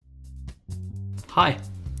Hi,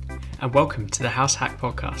 and welcome to the House Hack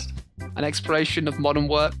Podcast. An exploration of modern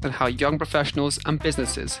work and how young professionals and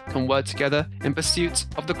businesses can work together in pursuit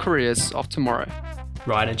of the careers of tomorrow.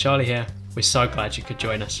 Ryan and Charlie here. We're so glad you could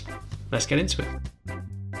join us. Let's get into it.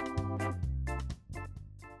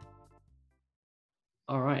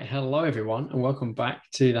 All right, hello everyone, and welcome back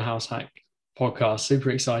to the House Hack Podcast. Super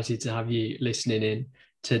excited to have you listening in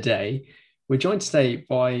today. We're joined today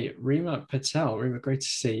by Rima Patel. Rima, great to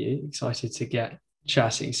see you. Excited to get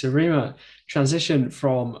chatting. So Rima transitioned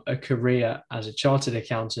from a career as a chartered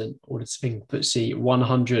accountant auditing FTSE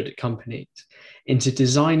 100 companies into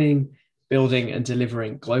designing, building and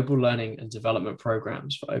delivering global learning and development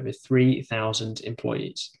programs for over 3,000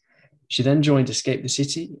 employees. She then joined Escape the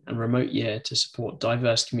City and Remote Year to support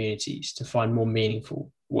diverse communities to find more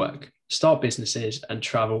meaningful work, start businesses and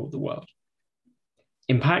travel the world.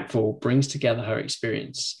 Impactful brings together her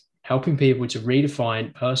experience, helping people to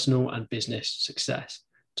redefine personal and business success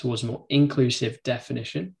towards a more inclusive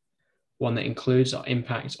definition, one that includes our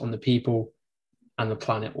impact on the people and the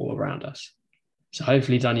planet all around us. So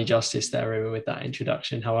hopefully done you justice there, Rima, with that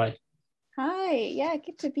introduction. How are you? Hi, yeah,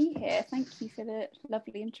 good to be here. Thank you for the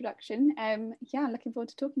lovely introduction. Looking forward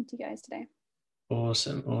to talking to you guys today.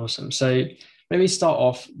 Awesome. So maybe start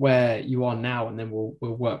off where you are now, and then we'll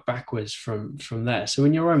work backwards from there. So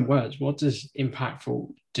in your own words, what does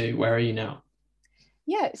Impactful do? Where are you now?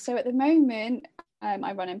 Yeah, so at the moment,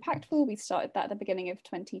 I run Impactful. We started that at the beginning of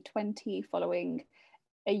 2020 following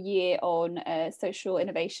a year on a social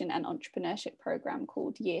innovation and entrepreneurship program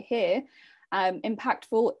called Year Here.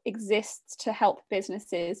 Impactful exists to help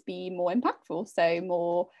businesses be more impactful, so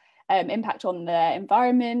more impact on their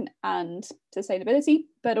environment and sustainability,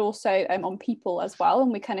 but also on people as well.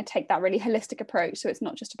 And we kind of take that really holistic approach. So it's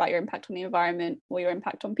not just about your impact on the environment or your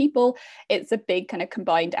impact on people. It's a big kind of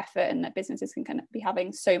combined effort, and that businesses can kind of be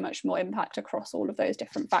having so much more impact across all of those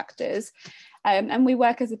different factors. And we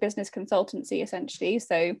work as a business consultancy essentially.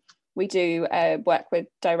 So we do work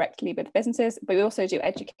directly with businesses, but we also do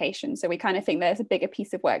education. So we kind of think there's a bigger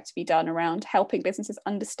piece of work to be done around helping businesses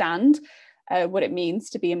understand what it means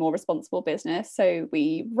to be a more responsible business. So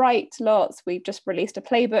we write lots. We've just released a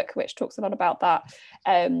playbook which talks a lot about that,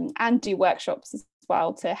 and do workshops as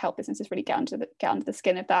well to help businesses really get under the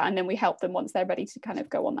skin of that. And then we help them once they're ready to kind of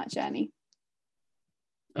go on that journey.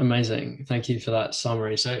 Amazing. Thank you for that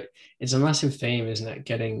summary. So it's a massive theme, isn't it?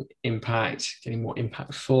 Getting more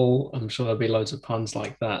impactful. I'm sure there'll be loads of puns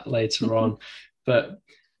like that later on, but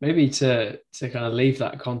maybe to kind of leave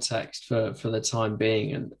that context for the time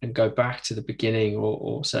being and go back to the beginning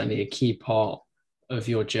or certainly a key part of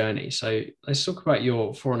your journey. So let's talk about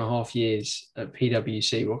your 4.5 years at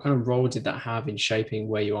PwC. What kind of role did that have in shaping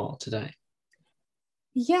where you are today?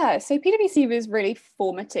 Yeah, so PwC was really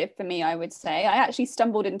formative for me, I would say. I actually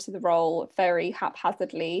stumbled into the role very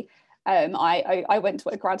haphazardly. I went to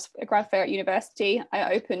a grad fair at university.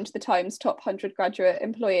 I opened the Times top 100 graduate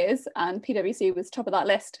employers, and PwC was top of that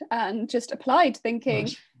list, and just applied thinking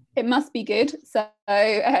It must be good. So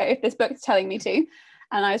if this book's telling me to.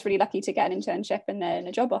 And I was really lucky to get an internship and then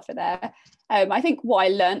a job offer there. I think what I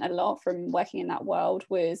learned a lot from working in that world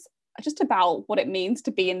was just about what it means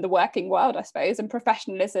to be in the working world, I suppose, and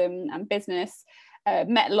professionalism and business.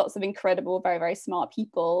 Met lots of incredible, very, very smart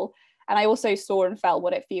people. And I also saw and felt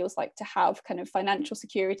what it feels like to have kind of financial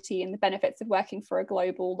security and the benefits of working for a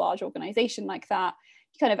global, large organization like that.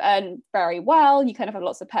 You kind of earn very well, you kind of have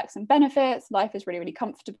lots of perks and benefits, life is really, really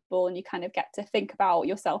comfortable, and you kind of get to think about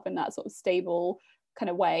yourself in that sort of stable kind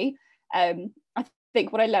of way. I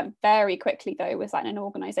think what I learned very quickly though was that in an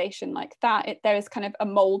organization like that, there is kind of a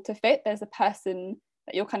mold to fit. There's a person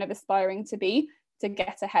that you're kind of aspiring to be to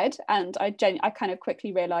get ahead, and I kind of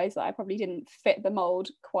quickly realized that I probably didn't fit the mold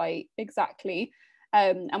quite exactly.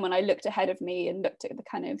 And when I looked ahead of me and looked at the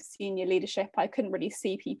kind of senior leadership, I couldn't really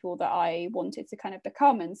see people that I wanted to kind of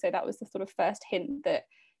become, and so that was the sort of first hint that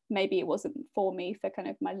maybe it wasn't for me for kind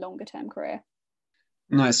of my longer term career.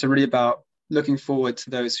 Nice. So really about looking forward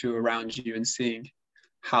to those who are around you and seeing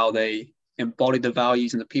how they embody the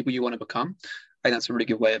values and the people you want to become. I think that's a really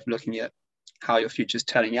good way of looking at how your future is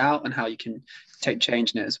turning out and how you can take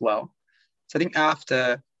change in it as well. So I think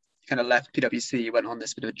after you kind of left PwC, you went on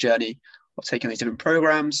this bit of a journey of taking these different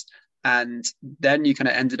programs, and then you kind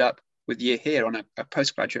of ended up with Year Here on a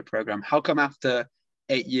postgraduate program. How come after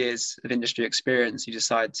 8 years of industry experience, you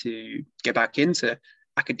decide to get back into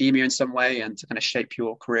academia in some way and to kind of shape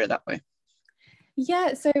your career that way?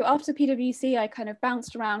 Yeah, so after PwC, I kind of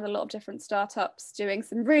bounced around a lot of different startups doing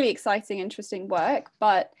some really exciting, interesting work.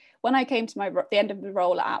 But when I came to the end of the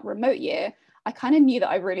role at Remote Year, I kind of knew that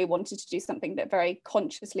I really wanted to do something that very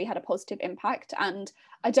consciously had a positive impact. And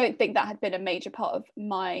I don't think that had been a major part of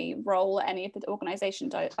my role at any of the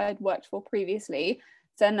organizations I had worked for previously.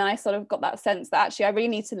 So then I sort of got that sense that actually I really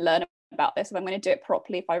need to learn about this if I'm going to do it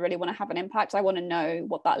properly. If I really want to have an impact, I want to know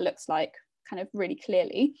what that looks like kind of really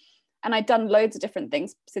clearly. And I'd done loads of different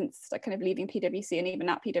things since kind of leaving PwC and even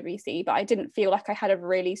at PwC, but I didn't feel like I had a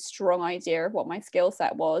really strong idea of what my skill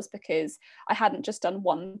set was, because I hadn't just done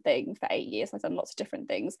one thing for 8 years. I'd done lots of different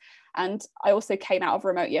things. And I also came out of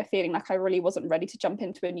remote year feeling like I really wasn't ready to jump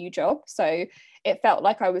into a new job. So it felt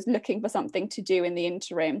like I was looking for something to do in the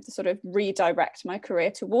interim to sort of redirect my career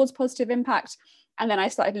towards positive impact. And then I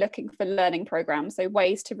started looking for learning programs, so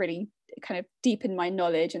ways to really kind of deepen my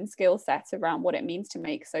knowledge and skill sets around what it means to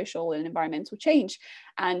make social and environmental change.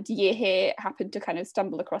 And Year Here happened to kind of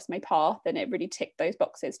stumble across my path, and it really ticked those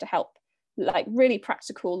boxes to help like really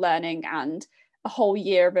practical learning and a whole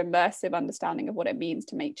year of immersive understanding of what it means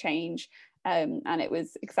to make change. And it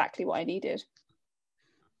was exactly what I needed.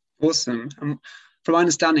 Awesome. From my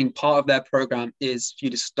understanding, part of their program is for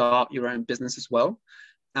you to start your own business as well.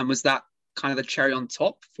 And was that kind of the cherry on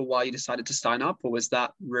top for why you decided to sign up, or was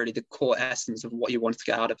that really the core essence of what you wanted to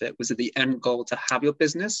get out of it? Was it the end goal to have your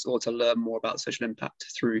business or to learn more about social impact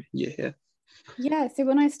through Year Here? Yeah, so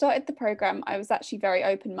when I started the program, I was actually very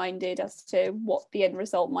open-minded as to what the end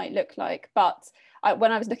result might look like. But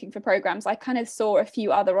when I was looking for programs, I kind of saw a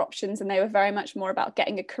few other options, and they were very much more about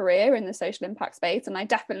getting a career in the social impact space. And I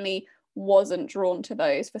definitely wasn't drawn to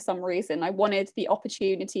those for some reason. I wanted the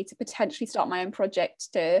opportunity to potentially start my own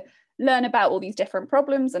project, to learn about all these different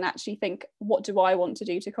problems and actually think, what do I want to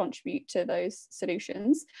do to contribute to those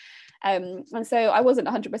solutions? And so I wasn't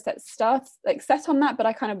 100% set on that, but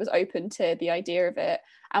I kind of was open to the idea of it.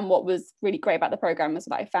 And what was really great about the program was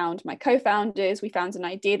that I found my co-founders. We found an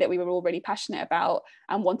idea that we were all really passionate about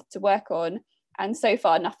and wanted to work on. And so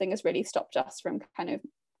far, nothing has really stopped us from kind of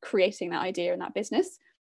creating that idea and that business.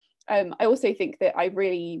 I also think that I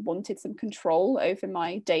really wanted some control over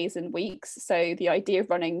my days and weeks. So the idea of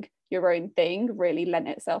running your own thing really lent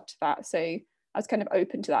itself to that. So I was kind of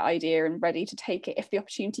open to that idea and ready to take it if the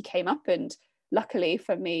opportunity came up. And luckily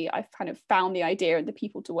for me, I've kind of found the idea and the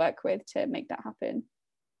people to work with to make that happen.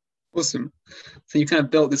 Awesome. So you kind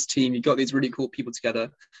of built this team, you got these really cool people together,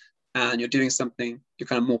 and you're doing something you're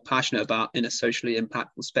kind of more passionate about in a socially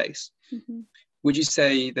impactful space. Mm-hmm. Would you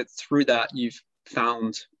say that through that you've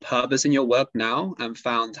found purpose in your work now and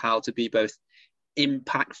found how to be both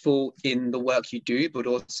impactful in the work you do, but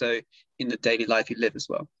also in the daily life you live as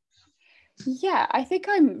well? Yeah, I think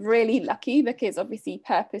I'm really lucky because obviously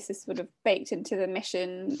purpose is sort of baked into the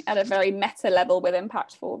mission at a very meta level with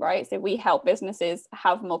Impactful, right? So we help businesses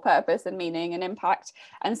have more purpose and meaning and impact.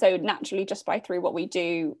 And so naturally, just by through what we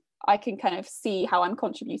do, I can kind of see how I'm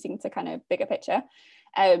contributing to kind of bigger picture.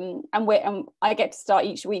 And I get to start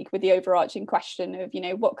each week with the overarching question of,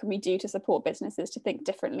 what can we do to support businesses to think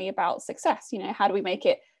differently about success? How do we make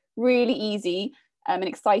it really easy and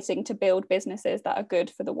exciting to build businesses that are good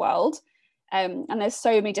for the world? And there's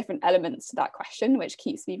so many different elements to that question, which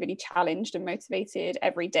keeps me really challenged and motivated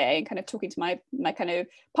every day, and kind of talking to my kind of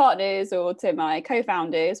partners or to my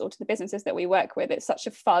co-founders or to the businesses that we work with. It's such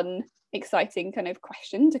a fun, exciting kind of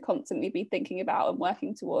question to constantly be thinking about and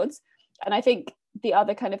working towards. And I think the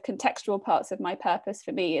other kind of contextual parts of my purpose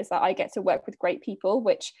for me is that I get to work with great people,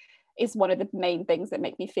 which is one of the main things that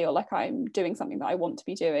make me feel like I'm doing something that I want to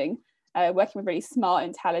be doing. Working with really smart,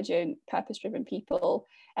 intelligent, purpose-driven people.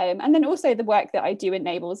 And then also the work that I do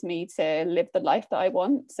enables me to live the life that I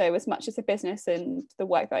want. So as much as the business and the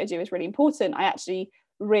work that I do is really important, I actually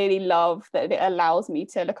really love that it allows me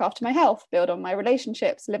to look after my health, build on my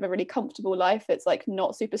relationships, live a really comfortable life that's like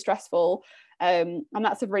not super stressful. And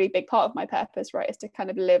that's a really big part of my purpose, right? Is to kind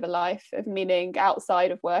of live a life of meaning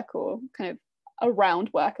outside of work or kind of around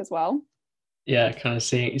work as well. Yeah, kind of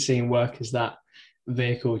seeing work as that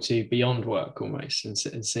vehicle to beyond work almost,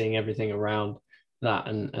 and seeing everything around that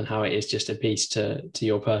and how it is just a piece to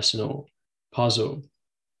your personal puzzle.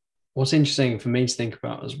 What's interesting for me to think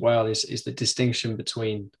about as well is the distinction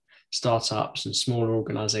between startups and smaller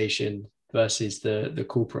organization versus the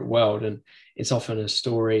corporate world. And it's often a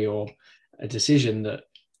story or a decision that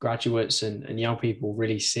graduates and young people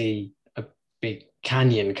really see a big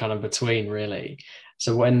canyon kind of between, really.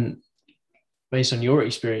 So when, based on your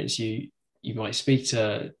experience, you might speak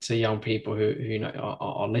to young people who know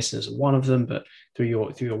our listeners are one of them, but through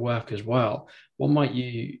your work as well, what might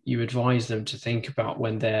you advise them to think about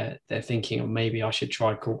when they're thinking, oh, maybe I should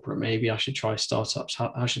try corporate, maybe I should try startups?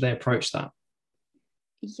 How should they approach that?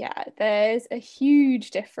 Yeah, there's a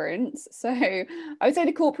huge difference. So I would say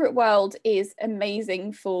the corporate world is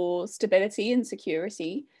amazing for stability and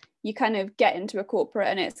security. You kind of get into a corporate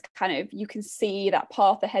and it's kind of, you can see that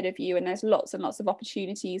path ahead of you, and there's lots and lots of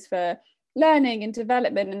opportunities for learning and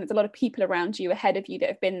development, and there's a lot of people around you ahead of you that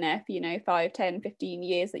have been there for, 5, 10, 15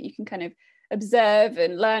 years that you can kind of observe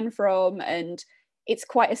and learn from, and it's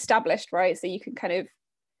quite established, right? So you can kind of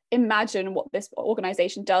imagine what this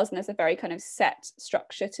organization does, and there's a very kind of set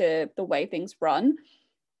structure to the way things run.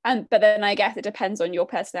 But then I guess it depends on your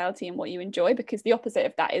personality and what you enjoy, because the opposite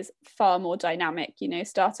of that is far more dynamic.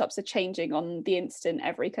 Startups are changing on the instant.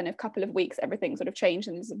 Every kind of couple of weeks everything sort of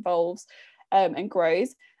changes and evolves and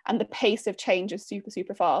grows, and the pace of change is super,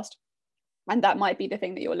 super fast. And that might be the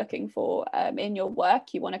thing that you're looking for in your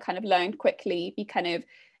work. You want to kind of learn quickly, be kind of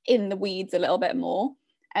in the weeds a little bit more.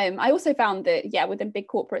 I also found that, within big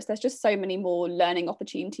corporates, there's just so many more learning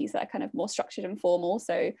opportunities that are kind of more structured and formal.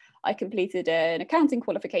 So I completed an accounting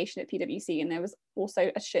qualification at PwC, and there was also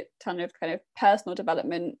a shit ton of kind of personal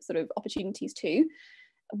development sort of opportunities too.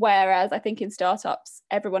 Whereas I think in startups,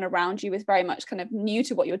 everyone around you is very much kind of new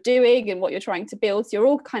to what you're doing and what you're trying to build. So you're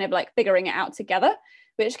all kind of like figuring it out together,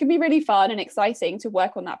 which can be really fun and exciting to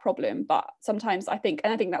work on that problem. But sometimes I think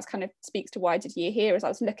that's kind of speaks to why I did year here, is I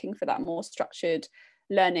was looking for that more structured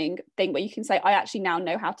learning thing where you can say, I actually now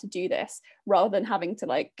know how to do this, rather than having to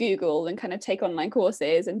like Google and kind of take online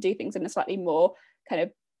courses and do things in a slightly more kind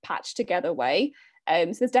of patched together way.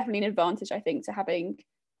 So there's definitely an advantage, I think, to having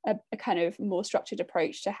a kind of more structured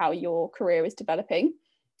approach to how your career is developing.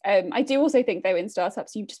 I do also think, though, in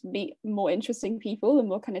startups you just meet more interesting people and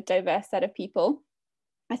more kind of diverse set of people.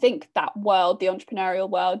 I think that world, the entrepreneurial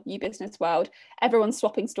world, new business world, everyone's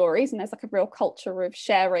swapping stories, and there's like a real culture of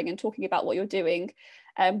sharing and talking about what you're doing.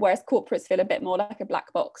 Whereas corporates feel a bit more like a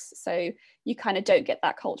black box. So you kind of don't get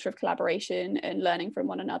that culture of collaboration and learning from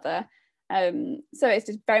one another. So it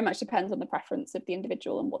just very much depends on the preference of the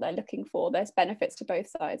individual and what they're looking for. There's benefits to both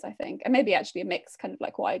sides, I think. And maybe actually a mix, kind of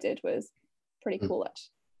like what I did, was pretty cool.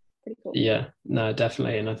 Pretty cool. Yeah, no,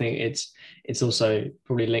 definitely. And I think it's also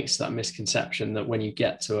probably links to that misconception that when you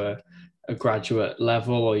get to a graduate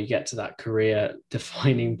level, or you get to that career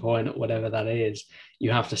defining point, or whatever that is, you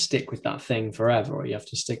have to stick with that thing forever, or you have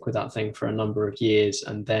to stick with that thing for a number of years,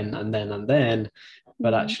 and then.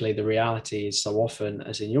 But actually the reality is so often,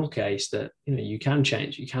 as in your case, that you can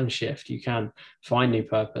change, you can shift, you can find new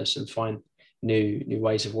purpose and find new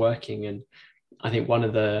ways of working. And I think one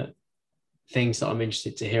of the things that I'm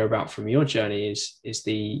interested to hear about from your journey is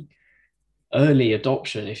the early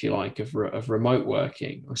adoption, if you like, of remote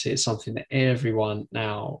working. Obviously, it's something that everyone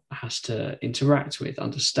now has to interact with,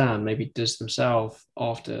 understand, maybe does themselves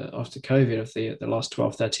after COVID of the last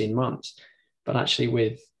 12, 13 months. But actually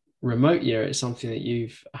with remote year, it's something that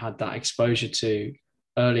you've had that exposure to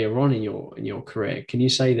earlier on in your career. Can you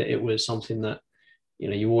say that it was something that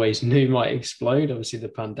you always knew might explode? Obviously, the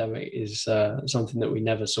pandemic is something that we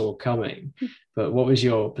never saw coming. But what was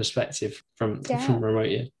your perspective from remote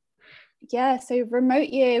year? Yeah, so remote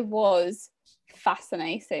year was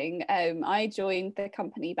fascinating. I joined the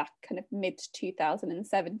company back kind of mid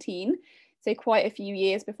 2017, so quite a few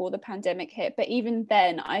years before the pandemic hit. But even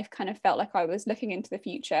then, I've kind of felt like I was looking into the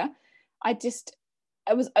future. I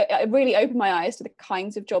really opened my eyes to the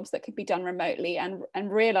kinds of jobs that could be done remotely, and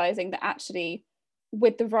realizing that actually,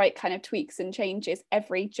 with the right kind of tweaks and changes,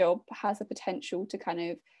 every job has a potential to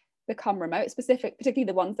kind of become remote, particularly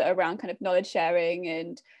the ones that are around kind of knowledge sharing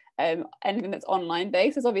and anything that's online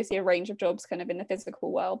based. There's obviously a range of jobs kind of in the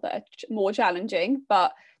physical world that are more challenging,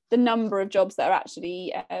 but the number of jobs that are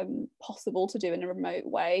actually possible to do in a remote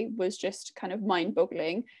way was just kind of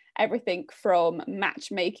mind-boggling. Everything from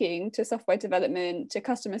matchmaking to software development to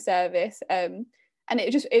customer service, and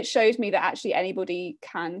it showed me that actually anybody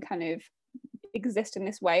can kind of exist in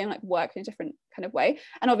this way and like work in a different kind of way.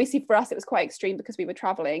 And obviously for us it was quite extreme because we were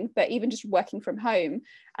traveling, but even just working from home,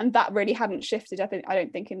 and that really hadn't shifted I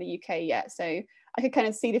don't think in the UK yet. So I could kind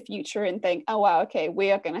of see the future and think, oh wow, okay,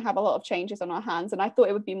 we are going to have a lot of changes on our hands. And I thought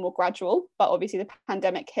it would be more gradual, but obviously the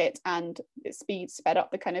pandemic hit and it sped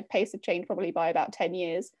up the kind of pace of change probably by about 10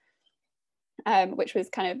 years, which was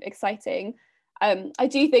kind of exciting. I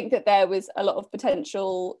do think that there was a lot of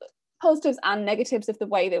potential positives and negatives of the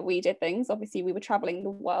way that we did things. Obviously we were traveling the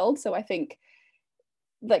world, so I think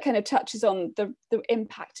that kind of touches on the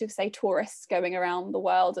impact of, say, tourists going around the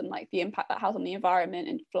world and like the impact that has on the environment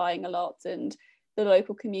and flying a lot and the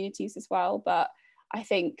local communities as well. But I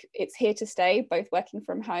think it's here to stay, both working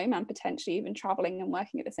from home and potentially even traveling and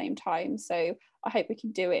working at the same time. So I hope we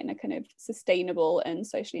can do it in a kind of sustainable and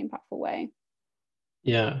socially impactful way.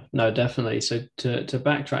 Yeah, no, definitely. So to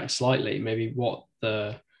backtrack slightly, maybe what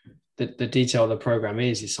the detail of the program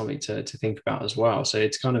is something to think about as well. So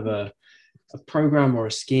it's kind of a program or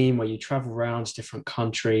a scheme where you travel around to different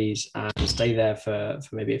countries and stay there for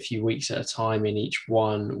maybe a few weeks at a time in each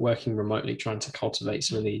one, working remotely, trying to cultivate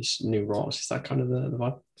some of these new roles. Is that kind of the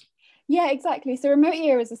vibe? Yeah, exactly. So Remote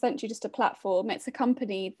Year is essentially just a platform. It's a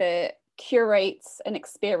company that curates an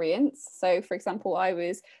experience. So for example, I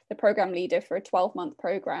was the program leader for a 12-month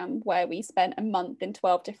program where we spent a month in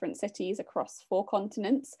 12 different cities across 4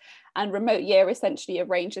 continents. And Remote Year essentially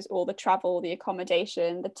arranges all the travel, the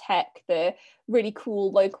accommodation, the tech, the really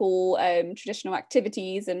cool local traditional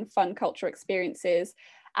activities and fun cultural experiences.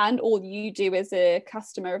 And all you do as a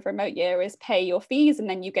customer of Remote Year is pay your fees, and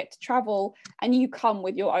then you get to travel and you come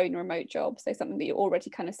with your own remote job. So something that you're already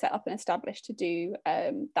kind of set up and established to do,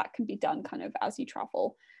 that can be done kind of as you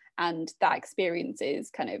travel. And that experience is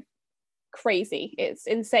kind of crazy. It's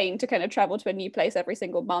insane to kind of travel to a new place every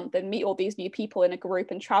single month and meet all these new people in a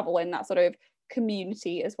group and travel in that sort of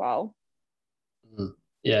community as well.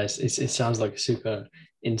 Yes, it sounds like a super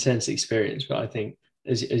intense experience, but I think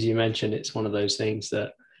as you mentioned, it's one of those things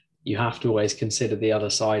that you have to always consider the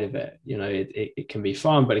other side of it. You know, it can be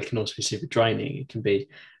fun, but it can also be super draining. It can be,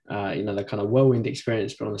 the kind of whirlwind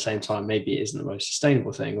experience, but on the same time, maybe it isn't the most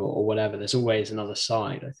sustainable thing or whatever. There's always another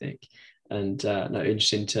side, I think. And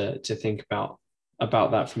interesting to think about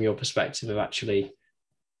that from your perspective of actually,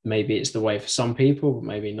 maybe it's the way for some people, but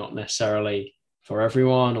maybe not necessarily for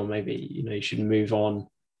everyone, or maybe, you should move on,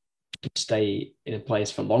 stay in a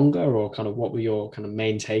place for longer, or kind of what were your kind of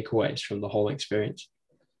main takeaways from the whole experience?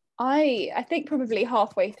 I think probably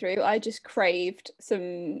halfway through, I just craved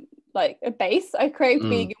some, like, a base. I craved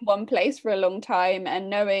being in one place for a long time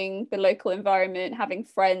and knowing the local environment, having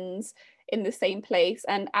friends in the same place,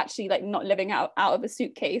 and actually like not living out of a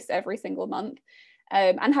suitcase every single month.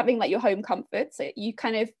 And having like your home comfort, so you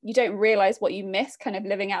don't realize what you miss kind of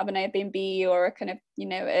living out of an Airbnb or a kind of,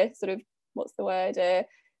 a sort of, what's the word, a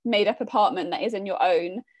made up apartment that isn't your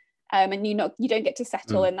own, and you don't get to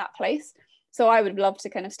settle in that place. So I would love to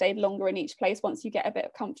kind of stay longer in each place once you get a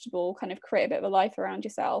bit comfortable, kind of create a bit of a life around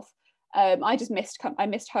yourself. I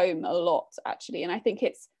missed home a lot, actually, and I think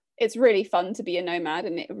it's really fun to be a nomad,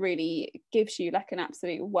 and it really gives you like an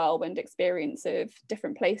absolute whirlwind experience of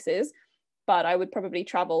different places. But I would probably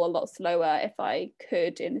travel a lot slower if I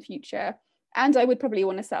could in the future, and I would probably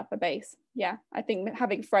want to set up a base. Yeah, I think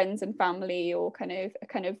having friends and family or kind of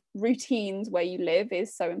routines where you live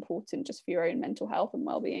is so important just for your own mental health and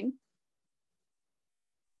well-being.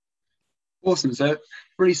 Awesome. So it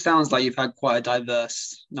really sounds like you've had quite a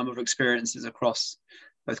diverse number of experiences across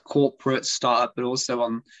both corporate, startup, but also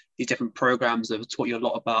on these different programs that have taught you a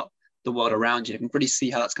lot about the world around you. You can really see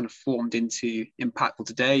how that's kind of formed into Impactful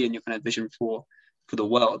today and your kind of vision for the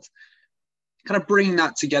world. Kind of bringing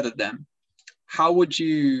that together then, how would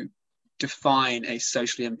you define a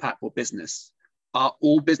socially impactful business? Are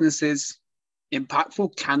all businesses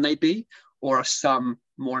impactful? Can they be? Or are some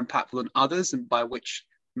more impactful than others? And by which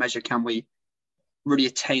measure can we really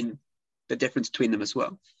attain the difference between them as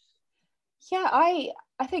well? Yeah, I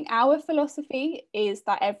think our philosophy is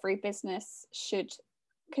that every business should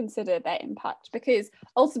consider their impact, because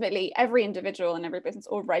ultimately every individual and every business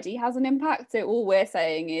already has an impact. So all we're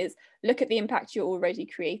saying is look at the impact you're already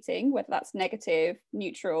creating, whether that's negative,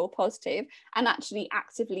 neutral, positive, and actually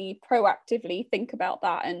actively, proactively think about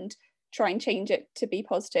that and try and change it to be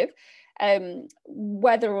positive.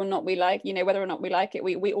 Whether or not we like it,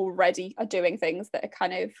 we already are doing things that are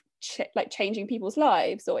kind of like changing people's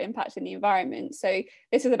lives or impacting the environment. So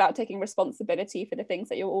this is about taking responsibility for the things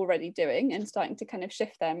that you're already doing and starting to kind of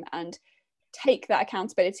shift them and take that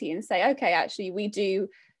accountability and say, okay, actually we do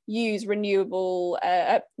use non-renewable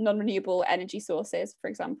energy sources, for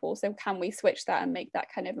example. So can we switch that and make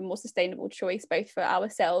that kind of a more sustainable choice, both for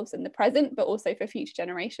ourselves in the present, but also for future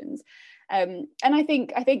generations? And I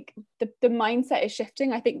think the mindset is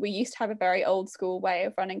shifting. I think we used to have a very old school way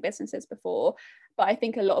of running businesses before, but I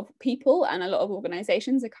think a lot of people and a lot of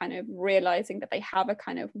organizations are kind of realizing that they have a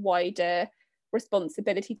kind of wider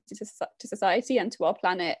responsibility to society and to our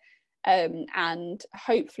planet. And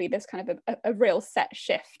hopefully there's kind of a real set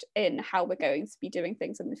shift in how we're going to be doing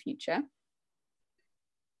things in the future.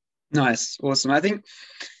 Nice, awesome. I think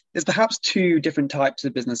there's perhaps 2 different types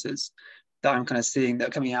of businesses that I'm kind of seeing that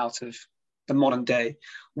are coming out of the modern day.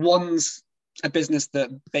 One's a business that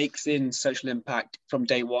bakes in social impact from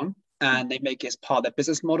day one, and they make it as part of their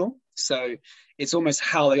business model. So it's almost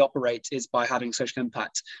how they operate is by having social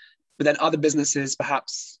impact. But then other businesses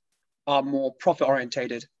perhaps are more profit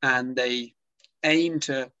orientated and they aim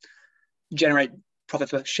to generate profit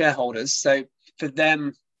for shareholders. So for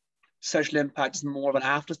them, social impact is more of an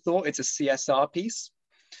afterthought. It's a CSR piece.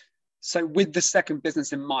 So with the second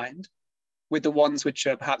business in mind, with the ones which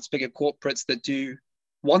are perhaps bigger corporates that do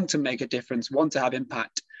want to make a difference, want to have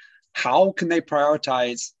impact, how can they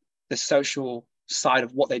prioritize the social side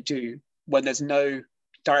of what they do when there's no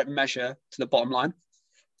direct measure to the bottom line?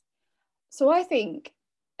 So I think,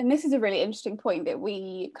 and this is a really interesting point that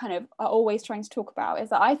we kind of are always trying to talk about, is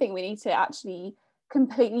that I think we need to actually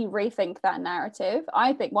completely rethink that narrative.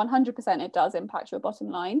 I think 100% it does impact your bottom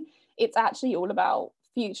line. It's actually all about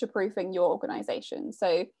future-proofing your organization.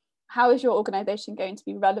 So how is your organization going to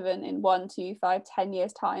be relevant in 1, 2, 5, 10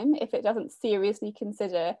 years time if it doesn't seriously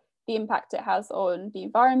consider the impact it has on the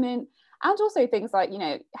environment? And also things like, you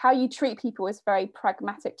know, how you treat people is very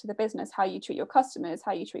pragmatic to the business, how you treat your customers,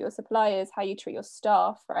 how you treat your suppliers, how you treat your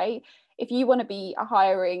staff, right? If you want to be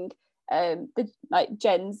hiring the like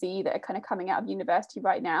Gen Z that are kind of coming out of university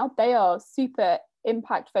right now, they are super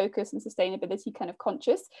impact focused and sustainability kind of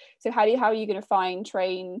conscious. So how are you going to find,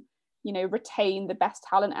 train, you know, retain the best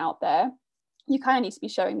talent out there? You kind of need to be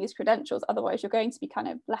showing these credentials, otherwise you're going to be kind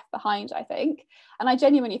of left behind, I think. And I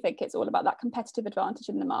genuinely think it's all about that competitive advantage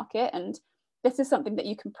in the market, and this is something that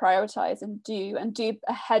you can prioritize and do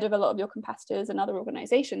ahead of a lot of your competitors and other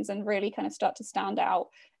organizations, and really kind of start to stand out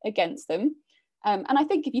against them. And I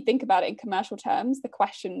think if you think about it in commercial terms, the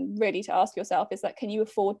question really to ask yourself is that, can you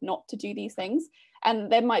afford not to do these things?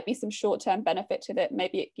 And there might be some short-term benefit to that.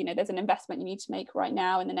 Maybe, you know, there's an investment you need to make right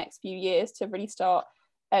now in the next few years to really start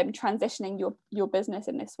transitioning your business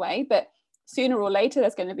in this way. But sooner or later,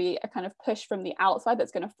 there's going to be a kind of push from the outside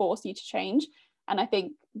that's going to force you to change. And I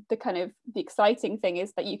think the exciting thing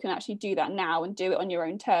is that you can actually do that now and do it on your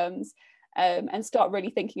own terms, and start really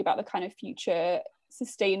thinking about the kind of future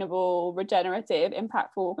sustainable, regenerative,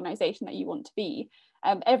 impactful organization that you want to be.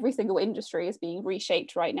 Every single industry is being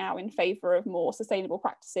reshaped right now in favor of more sustainable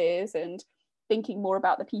practices and thinking more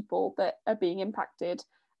about the people that are being impacted.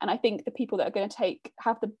 And I think the people that are going to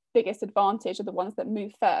have the biggest advantage are the ones that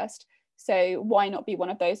move first. So why not be one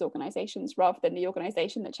of those organizations rather than the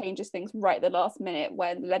organization that changes things right at the last minute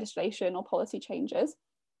when legislation or policy changes?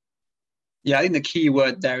 Yeah, I think the key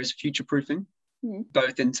word there is future-proofing,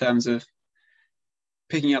 both in terms of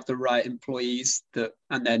picking up the right employees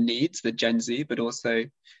and their needs, the Gen Z, but also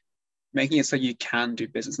making it so you can do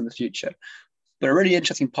business in the future. But a really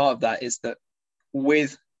interesting part of that is that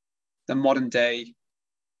with the modern day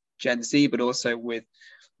Gen Z, but also with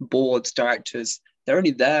boards, directors, they're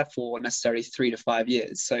only there for necessarily 3 to 5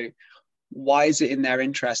 years. So why is it in their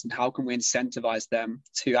interest, and how can we incentivize them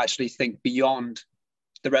to actually think beyond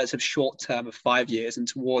the relative short term of 5 years and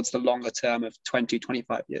towards the longer term of 20,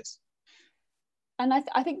 25 years? And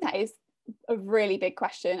I think that is a really big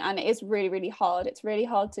question, and it is really, really hard. It's really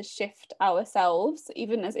hard to shift ourselves,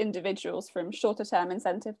 even as individuals, from shorter term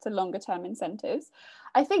incentive to longer term incentives.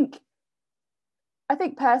 I think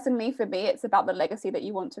personally for me, it's about the legacy that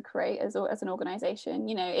you want to create as an organization.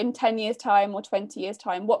 You know, in 10 years time or 20 years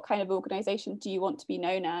time, what kind of organization do you want to be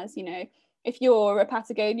known as? You know, if you're a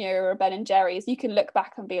Patagonia or a Ben and Jerry's, you can look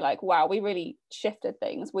back and be like, wow, we really shifted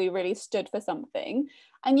things. We really stood for something.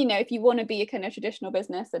 And, you know, if you want to be a kind of traditional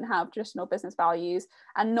business and have traditional business values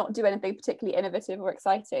and not do anything particularly innovative or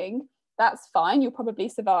exciting, that's fine. You'll probably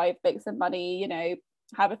survive, make some money, you know,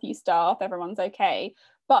 have a few staff, everyone's okay.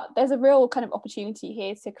 But there's a real kind of opportunity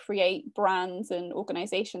here to create brands and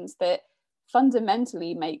organizations that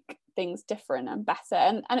fundamentally make things different and better.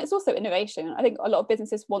 And it's also innovation. I think a lot of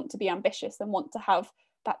businesses want to be ambitious and want to have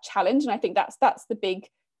that challenge. And I think that's the big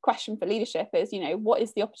question for leadership is, you know, what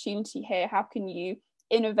is the opportunity here? How can you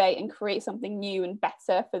innovate and create something new and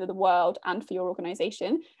better for the world and for your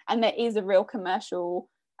organization? And there is a real commercial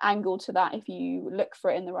angle to that if you look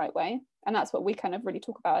for it in the right way. And that's what we kind of really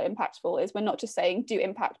talk about impactful, is we're not just saying do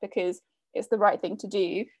impact because it's the right thing to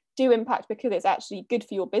do impact because it's actually good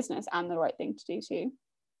for your business and the right thing to do too.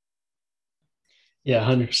 Yeah,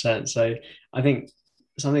 100%. So I think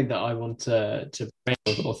something that I want to bring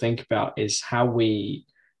or think about is how we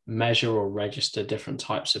measure or register different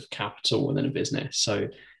types of capital within a business. So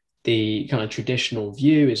the kind of traditional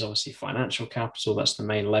view is obviously financial capital. That's the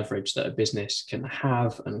main leverage that a business can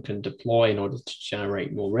have and can deploy in order to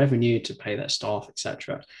generate more revenue, to pay their staff,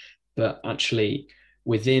 etc. But actually,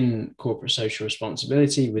 within corporate social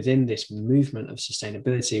responsibility, within this movement of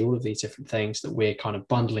sustainability, all of these different things that we're kind of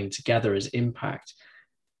bundling together as impact,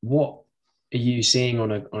 what are you seeing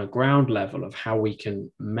on a ground level of how we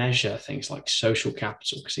can measure things like social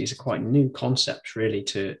capital? Because these are quite new concepts really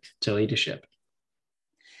to leadership.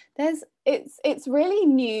 It's really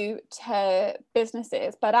new to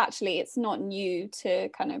businesses, but actually it's not new to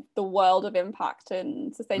kind of the world of impact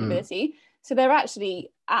and sustainability. So there are actually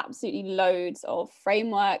absolutely loads of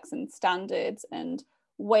frameworks and standards and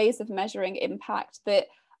ways of measuring impact that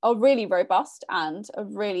are really robust and are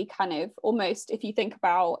really kind of almost, if you think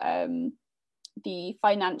about the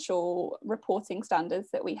financial reporting standards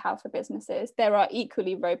that we have for businesses, there are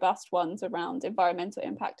equally robust ones around environmental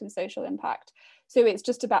impact and social impact. So it's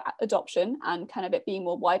just about adoption and kind of it being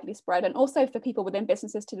more widely spread, and also for people within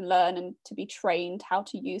businesses to learn and to be trained how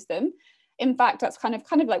to use them. In fact, that's kind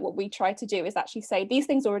of like what we try to do, is actually say these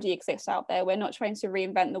things already exist out there. We're not trying to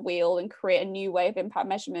reinvent the wheel and create a new way of impact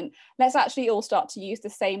measurement. Let's actually all start to use the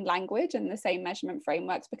same language and the same measurement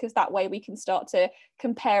frameworks, because that way we can start to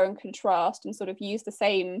compare and contrast and sort of use the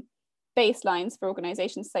same baselines for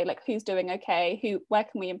organizations to say, like, who's doing okay, where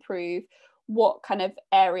can we improve, what kind of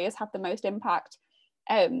areas have the most impact.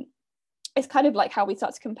 It's kind of like how we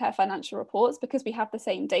start to compare financial reports, because we have the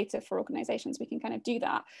same data for organizations, we can kind of do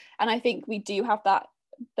that. And I think we do have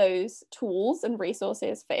those tools and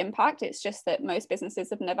resources for impact. It's just that most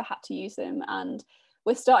businesses have never had to use them, and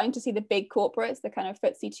we're starting to see the big corporates, the kind of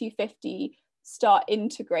FTSE 250, start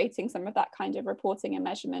integrating some of that kind of reporting and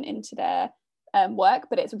measurement into their work.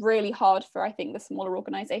 But it's really hard for, I think, the smaller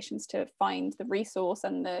organizations to find the resource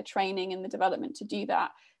and the training and the development to do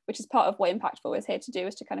that, which is part of what Impactful is here to do,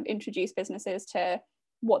 is to kind of introduce businesses to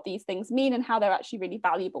what these things mean and how they're actually really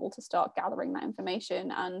valuable to start gathering that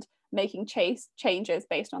information and making changes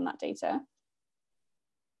based on that data.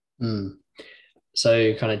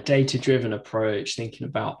 So kind of data-driven approach, thinking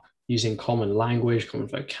about using common language, common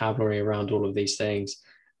vocabulary around all of these things.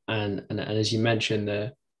 And as you mentioned,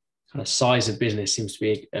 the kind of size of business seems to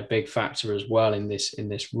be a big factor as well in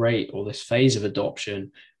this rate or this phase of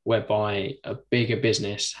adoption, whereby a bigger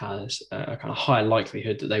business has a kind of higher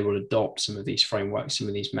likelihood that they will adopt some of these frameworks, some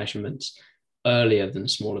of these measurements earlier than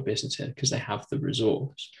smaller businesses, because they have the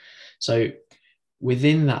resource. So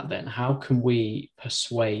within that, then, how can we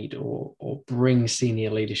persuade or bring senior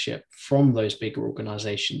leadership from those bigger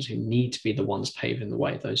organizations who need to be the ones paving the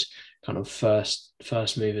way, those kind of first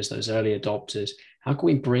movers, those early adopters? How can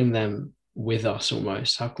we bring them with us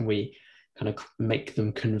almost? How can we kind of make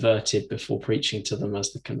them converted before preaching to them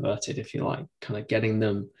as the converted, if you like, kind of getting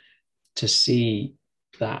them to see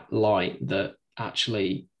that light, that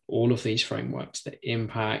actually all of these frameworks, the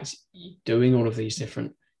impact, doing all of these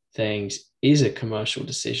different things is a commercial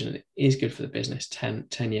decision. It is good for the business,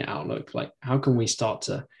 10-year outlook. Like, how can we start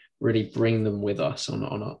to really bring them with us on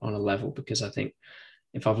a level? Because I think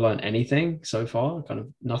if I've learned anything so far, kind of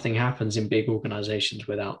nothing happens in big organizations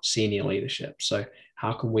without senior leadership. So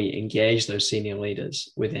how can we engage those senior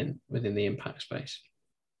leaders within the impact space?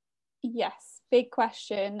 Yes, big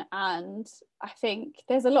question. And I think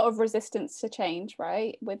there's a lot of resistance to change,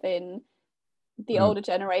 right? Within the older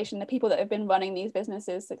generation, the people that have been running these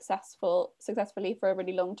businesses successfully for a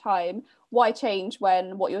really long time. Why change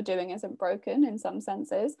when what you're doing isn't broken in some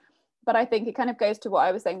senses? But I think it kind of goes to what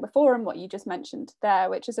I was saying before and what you just mentioned there,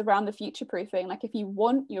 which is around the future proofing. Like, if you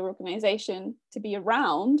want your organization to be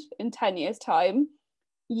around in 10 years time,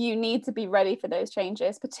 you need to be ready for those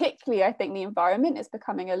changes. Particularly, I think the environment is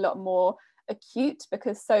becoming a lot more acute,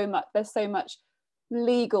 because there's so much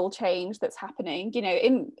legal change that's happening. You know,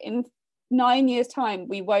 in 9 years time,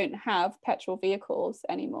 we won't have petrol vehicles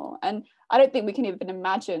anymore. And I don't think we can even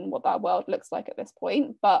imagine what that world looks like at this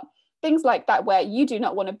point. But things like that, where you do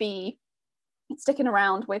not want to be sticking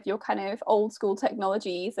around with your kind of old school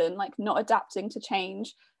technologies and like not adapting to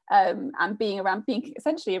change, and being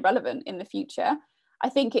essentially irrelevant in the future. I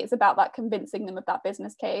think it's about that, convincing them of that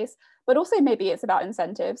business case, but also maybe it's about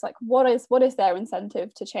incentives. Like, what is their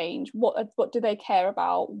incentive to change? What do they care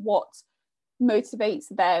about? What motivates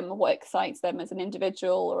them? What excites them as an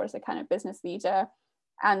individual or as a kind of business leader?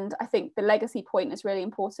 And I think the legacy point is really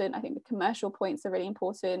important. I think the commercial points are really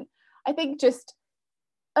important. I think just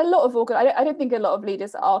a lot of I don't think a lot of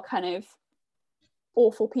leaders are kind of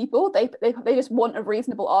awful people. They just want a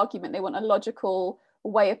reasonable argument. They want a logical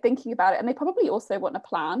way of thinking about it, and they probably also want a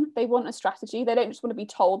plan. They want a strategy. They don't just want to be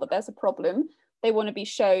told that there's a problem. They want to be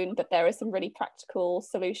shown that there are some really practical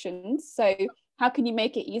solutions. So how can you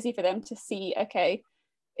make it easy for them to see, okay,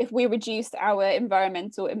 if we reduce our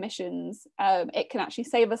environmental emissions, it can actually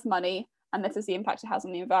save us money, and this is the impact it has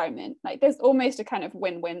on the environment. Like, there's almost a kind of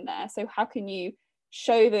win-win there. So how can you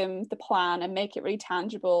show them the plan and make it really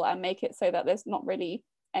tangible and make it so that there's not really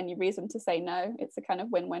any reason to say no? It's a kind of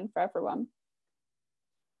win-win for everyone.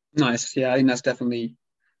 Nice. Yeah, I think that's definitely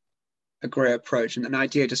a great approach. And an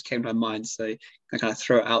idea just came to my mind, so I kind of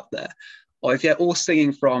throw it out there. Or if you're all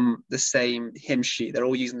singing from the same hymn sheet, they're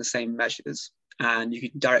all using the same measures, and you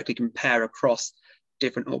can directly compare across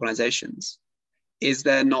different organizations. is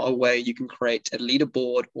there not a way you can create a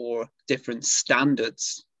leaderboard or different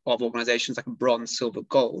standards of organizations like a bronze, silver,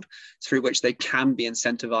 gold, through which they can be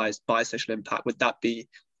incentivized by social impact? Would that be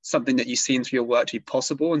something that you've seen through your work to be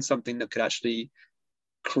possible, and something that could actually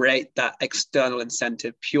create that external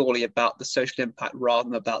incentive purely about the social impact rather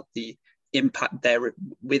than about the impact there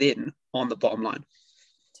within on the bottom line?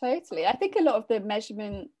 Totally. I think a lot of the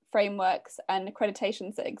measurement frameworks and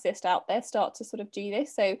accreditations that exist out there start to sort of do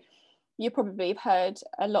this. So you probably have heard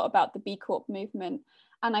a lot about the B Corp movement.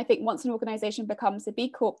 And I think once an organization becomes a B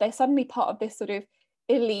Corp, they're suddenly part of this sort of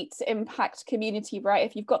elite impact community, right?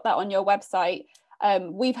 If you've got that on your website,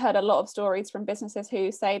 we've heard a lot of stories from businesses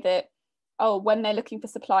who say that, oh, when they're looking for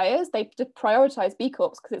suppliers, they prioritize B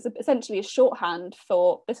Corps because it's essentially a shorthand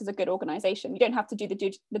for this is a good organization. You don't have to do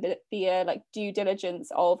the due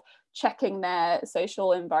diligence of checking their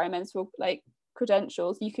social, environmental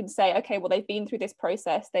credentials. You can say, okay, well, they've been through this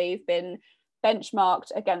process, they've been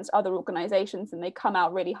benchmarked against other organizations, and they come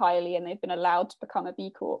out really highly, and they've been allowed to become a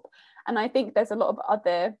B Corp. And I think there's a lot of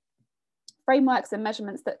other frameworks and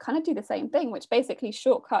measurements that kind of do the same thing, which basically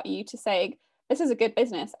shortcut you to saying this is a good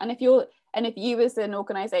business. And if you as an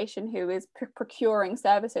organization who is procuring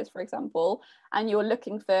services, for example, and you're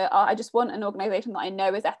looking for, I just want an organization that I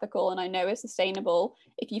know is ethical and I know is sustainable,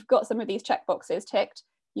 if you've got some of these checkboxes ticked,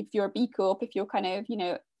 if you're a B Corp, if you're kind of,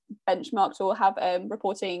 benchmarked or have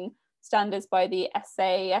reporting standards by the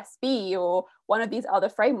SASB or one of these other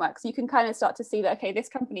frameworks, you can kind of start to see that, okay, this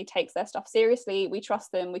company takes their stuff seriously, we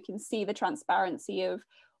trust them, we can see the transparency of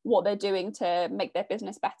what they're doing to make their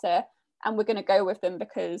business better, and we're going to go with them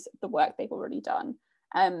because of the work they've already done.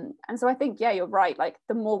 And so I think, yeah, you're right. Like,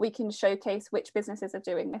 the more we can showcase which businesses are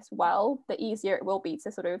doing this well, the easier it will be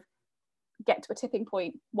to sort of get to a tipping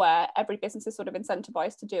point where every business is sort of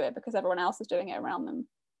incentivized to do it because everyone else is doing it around them.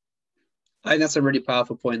 I think that's a really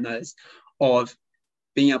powerful point, that is, of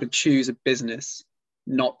being able to choose a business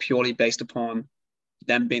not purely based upon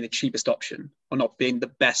them being the cheapest option or not being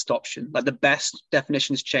the best option. Like, the best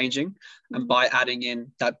definition is changing, and by adding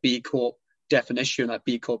in that B Corp definition, that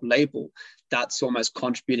B Corp label, that's almost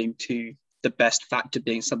contributing to the best factor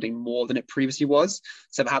being something more than it previously was.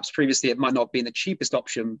 So perhaps previously it might not have been the cheapest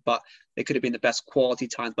option, but it could have been the best quality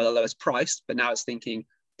times by the lowest price. But now it's thinking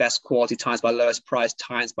best quality times by lowest price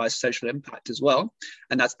times by social impact as well.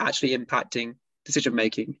 And that's actually impacting decision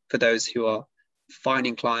making for those who are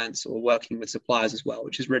finding clients or working with suppliers as well,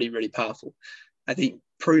 which is really, really powerful. I think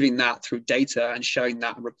proving that through data and showing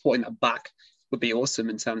that and reporting that back would be awesome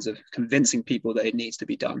in terms of convincing people that it needs to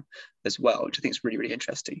be done as well, which I think is really, really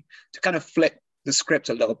interesting. To kind of flip the script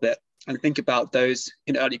a little bit and think about those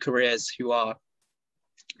in early careers who are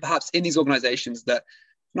perhaps in these organizations that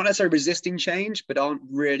not necessarily resisting change, but aren't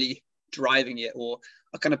really driving it, or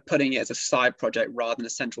are kind of putting it as a side project rather than a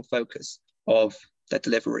central focus of their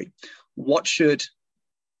delivery. What should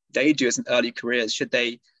they do as in early careers? Should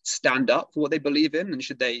they stand up for what they believe in, and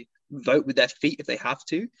should they vote with their feet if they have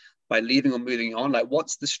to by leaving or moving on? Like,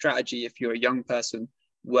 what's the strategy if you're a young person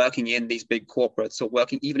working in these big corporates or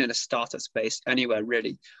working even in a startup space, anywhere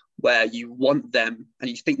really, where you want them and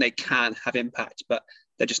you think they can have impact, but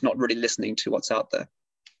they're just not really listening to what's out there?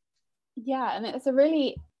 Yeah, and it's a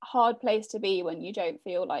really hard place to be when you don't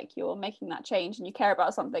feel like you're making that change and you care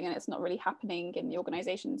about something and it's not really happening in the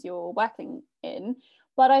organizations you're working in.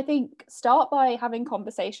 But I think start by having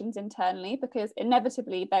conversations internally, because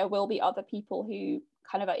inevitably there will be other people who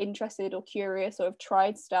kind of are interested or curious or have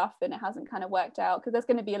tried stuff and it hasn't kind of worked out, because there's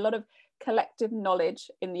going to be a lot of collective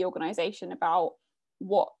knowledge in the organization about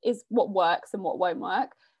what works and what won't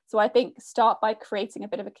work. So I think start by creating a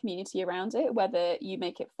bit of a community around it, whether you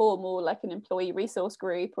make it formal, like an employee resource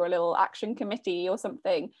group or a little action committee or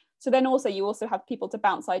something. So then you also have people to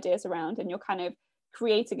bounce ideas around, and you're kind of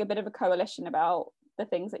creating a bit of a coalition about the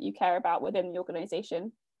things that you care about within the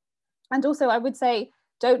organization. And also I would say,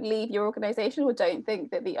 don't leave your organization, or don't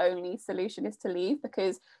think that the only solution is to leave,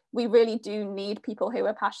 because we really do need people who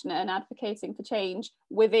are passionate and advocating for change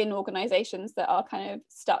within organizations that are kind of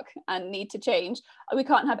stuck and need to change. We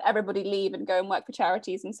can't have everybody leave and go and work for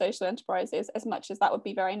charities and social enterprises, as much as that would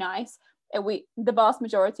be very nice. The vast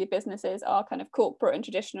majority of businesses are kind of corporate and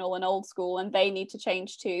traditional and old school, and they need to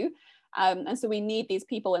change too. And so we need these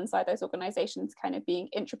people inside those organizations kind of being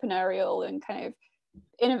entrepreneurial and kind of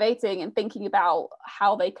innovating and thinking about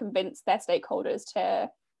how they convince their stakeholders to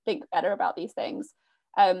think better about these things.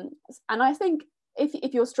 And I think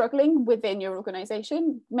if you're struggling within your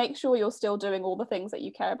organization, make sure you're still doing all the things that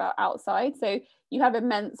you care about outside. So you have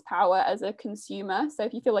immense power as a consumer. So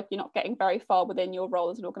if you feel like you're not getting very far within your role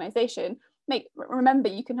as an organization, remember,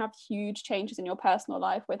 you can have huge changes in your personal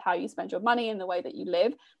life with how you spend your money and the way that you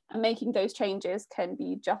live, and making those changes can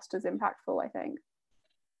be just as impactful, I think.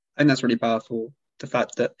 I think that's really powerful. The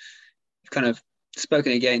fact that you've kind of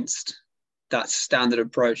spoken against that standard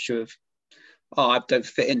approach of, oh, I don't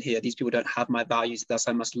fit in here, these people don't have my values, thus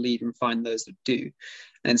I must leave and find those that do.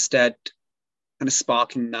 And instead, kind of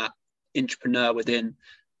sparking that entrepreneur within,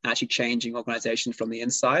 actually changing organizations from the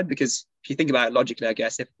inside. Because if you think about it logically, I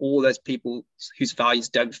guess, if all those people whose values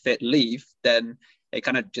don't fit leave, then it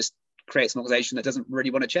kind of just creates an organization that doesn't really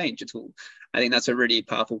want to change at all. I think that's a really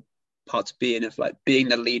powerful part to be in, of like being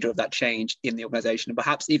the leader of that change in the organization, and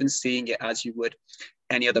perhaps even seeing it as you would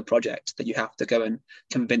any other project that you have to go and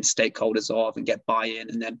convince stakeholders of and get buy-in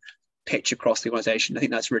and then pitch across the organization. I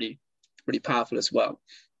think that's really, really powerful as well.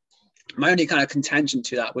 My only kind of contention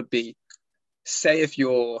to that would be, say if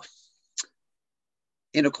you're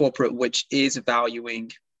in a corporate which is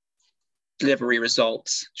valuing delivery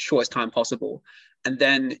results shortest time possible, and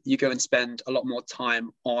then you go and spend a lot more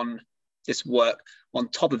time on this work on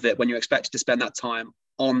top of it when you're expected to spend that time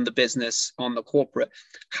on the business, on the corporate,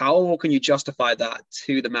 how can you justify that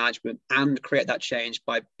to the management and create that change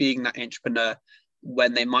by being that entrepreneur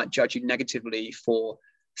when they might judge you negatively for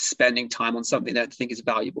spending time on something they don't think is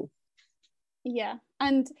valuable? Yeah,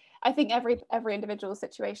 and I think every individual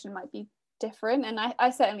situation might be different, and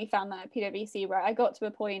I certainly found that at PwC, where I got to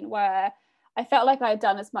a point where I felt like I had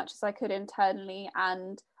done as much as I could internally,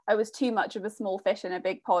 and I was too much of a small fish in a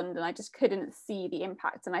big pond, and I just couldn't see the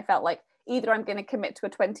impact. And I felt like either I'm going to commit to a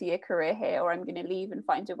 20-year career here, or I'm going to leave and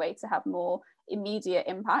find a way to have more immediate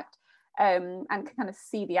impact, and kind of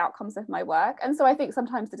see the outcomes of my work. And so I think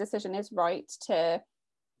sometimes the decision is right to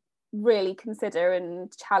really consider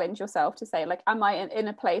and challenge yourself to say, like, am I in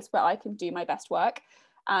a place where I can do my best work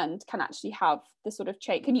and can actually have the sort of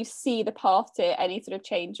change? Can you see the path to any sort of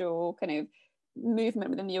change or kind of movement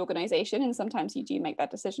within the organization? And sometimes you do make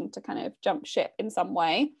that decision to kind of jump ship in some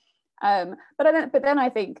way. But then I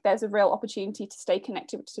think there's a real opportunity to stay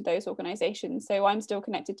connected to those organizations. So I'm still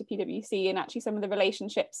connected to PwC, and actually some of the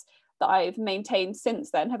relationships that I've maintained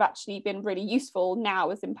since then have actually been really useful now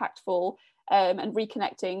as impactful, and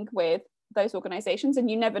reconnecting with those organizations.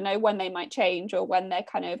 And you never know when they might change or when their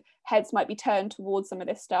kind of heads might be turned towards some of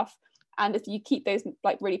this stuff. And if you keep those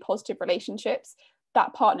like really positive relationships,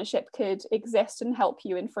 that partnership could exist and help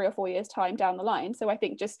you in 3 or 4 years time down the line. So I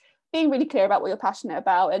think just being really clear about what you're passionate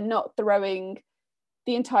about and not throwing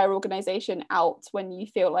the entire organization out when you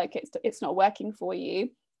feel like it's not working for you,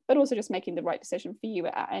 but also just making the right decision for you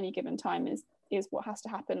at any given time is what has to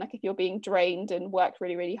happen. Like if you're being drained and worked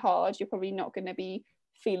really, really hard, you're probably not going to be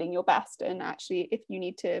feeling your best. And actually, if you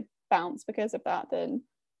need to bounce because of that, then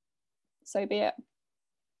so be it.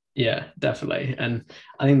 Yeah, definitely. And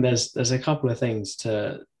I think there's a couple of things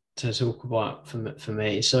to talk about for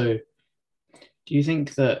me. So do you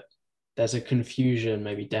think that there's a confusion,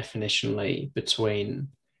 maybe definitionally, between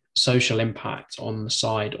social impact on the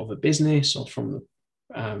side of a business or from the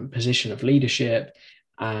position of leadership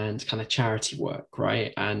and kind of charity work,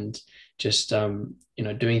 right? And just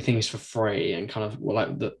doing things for free and kind of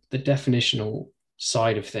like the definitional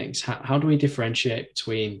side of things. How do we differentiate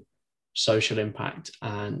between social impact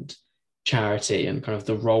and charity, and kind of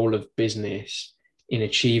the role of business in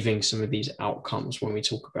achieving some of these outcomes when we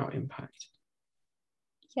talk about impact?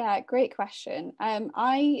 Yeah, great question.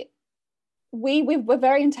 We're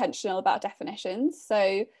very intentional about definitions.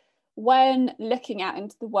 So when looking out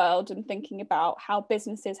into the world and thinking about how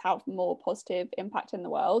businesses have more positive impact in the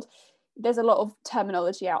world, there's a lot of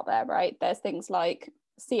terminology out there, right? There's things like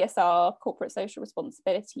CSR, corporate social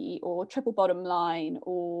responsibility, or triple bottom line,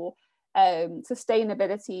 or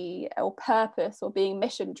sustainability, or purpose, or being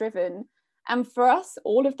mission driven. And for us,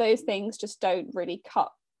 all of those things just don't really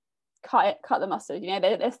cut the mustard.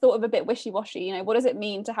 They're thought of a bit wishy-washy. What does it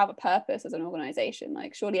mean to have a purpose as an organization?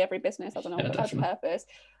 Like, surely every business has a purpose.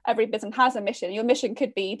 Every business has a mission. Your mission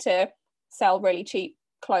could be to sell really cheap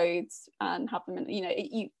clothes and have them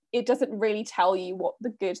in, it doesn't really tell you what the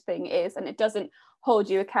good thing is, and it doesn't hold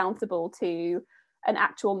you accountable to an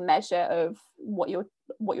actual measure of what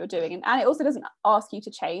you're doing, and it also doesn't ask you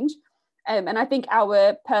to change. And I think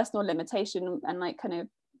our personal limitation and like kind of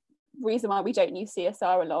reason why we don't use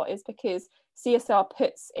CSR a lot is because CSR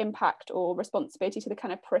puts impact or responsibility to the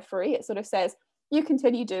kind of periphery. It sort of says you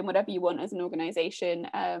continue doing whatever you want as an organization,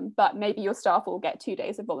 but maybe your staff will get 2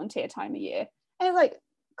 days of volunteer time a year. And it's like,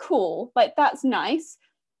 cool, like that's nice,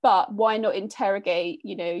 but why not interrogate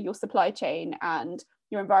your supply chain and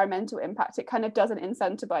your environmental impact? It kind of doesn't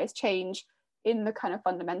incentivize change in the kind of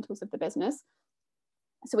fundamentals of the business.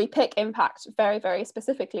 So we pick impact very, very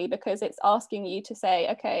specifically because it's asking you to say,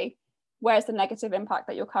 okay, where's the negative impact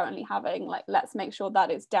that you're currently having, like let's make sure that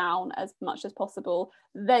it's down as much as possible.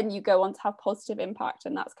 Then you go on to have positive impact,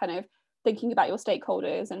 and that's kind of thinking about your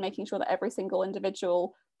stakeholders and making sure that every single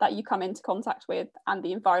individual that you come into contact with and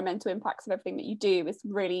the environmental impacts of everything that you do is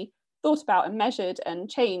really thought about and measured and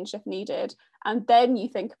changed if needed. And then you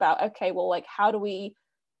think about, okay, well, like how do we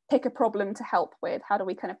pick a problem to help with? How do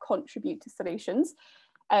we kind of contribute to solutions?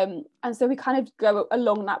 And so we kind of go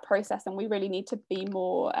along that process, and we really need to be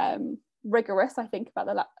more rigorous, I think,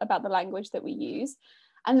 about the language that we use.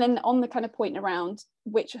 And then on the kind of point around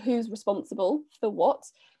who's responsible for what,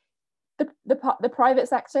 the private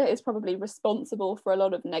sector is probably responsible for a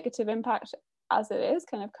lot of negative impact as it is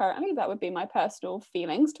kind of currently. That would be my personal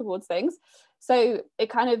feelings towards things. So it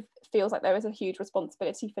kind of feels like there is a huge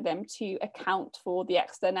responsibility for them to account for the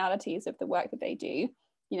externalities of the work that they do.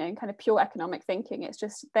 You know, in kind of pure economic thinking, it's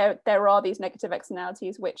just there are these negative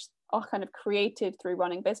externalities which are kind of created through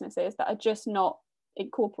running businesses that are just not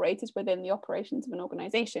incorporated within the operations of an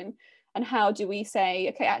organization. And how do we say,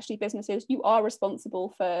 okay, actually businesses, you are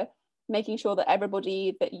responsible for making sure that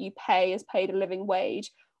everybody that you pay is paid a living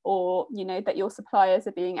wage, or, you know, that your suppliers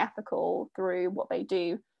are being ethical through what they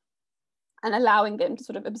do, and allowing them to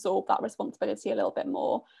sort of absorb that responsibility a little bit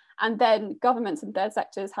more. And then governments and third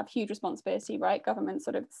sectors have huge responsibility, right? Governments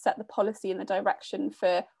sort of set the policy and the direction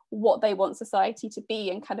for what they want society to be,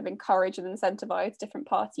 and kind of encourage and incentivize different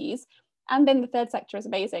parties. And then the third sector is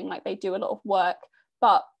amazing, like they do a lot of work.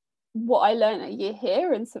 But what I learned a year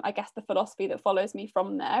here, and so I guess the philosophy that follows me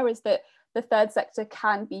from there, is that the third sector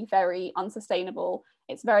can be very unsustainable.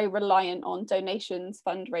 It's very reliant on donations,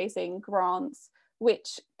 fundraising, grants,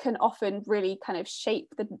 which can often really kind of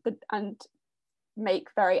shape and make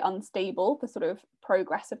very unstable the sort of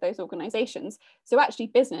progress of those organizations. So actually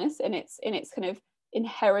business in its kind of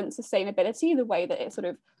inherent sustainability, the way that it sort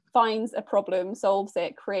of finds a problem, solves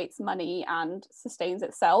it, creates money and sustains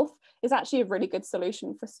itself, is actually a really good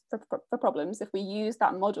solution for problems. If we use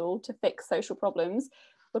that model to fix social problems,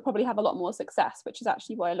 we'll probably have a lot more success, which is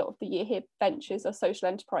actually why a lot of the Year Here ventures are social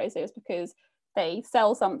enterprises, because they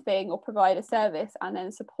sell something or provide a service and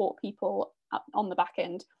then support people on the back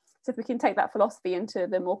end. So if we can take that philosophy into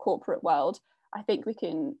the more corporate world, I think we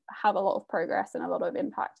can have a lot of progress and a lot of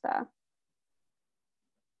impact there.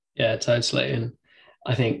 Yeah, totally. And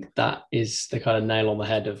I think that is the kind of nail on the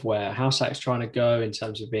head of where HouseHack's trying to go in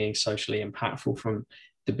terms of being socially impactful from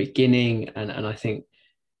the beginning. And I think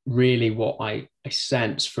really what I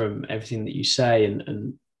sense from everything that you say,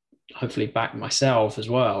 and hopefully back myself as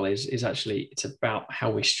well, is actually it's about how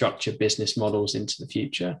we structure business models into the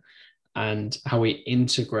future and how we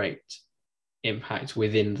integrate impact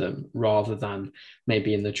within them, rather than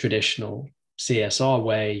maybe in the traditional CSR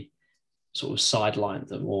way, sort of sideline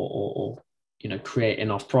them or you know, create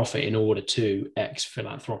enough profit in order to X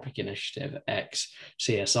philanthropic initiative, X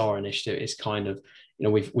CSR initiative. Is kind of, you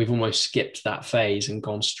know, we've almost skipped that phase and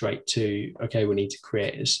gone straight to, okay, we need to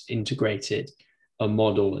create as integrated a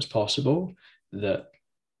model as possible that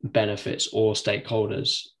benefits all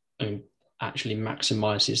stakeholders and actually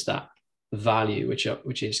maximizes that value,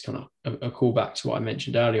 which is kind of a callback to what I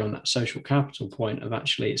mentioned earlier on that social capital point of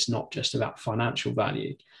actually it's not just about financial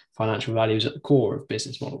value. Financial value is at the core of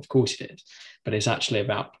business model, of course it is, but it's actually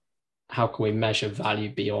about how can we measure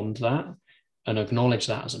value beyond that and acknowledge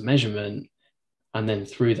that as a measurement, and then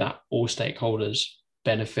through that all stakeholders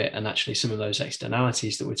benefit, and actually some of those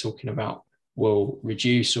externalities that we're talking about will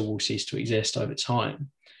reduce or will cease to exist over time.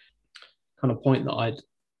 Kind of point that I'd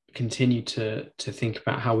continue to think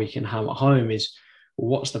about how we can hammer home is, well,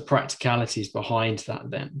 what's the practicalities behind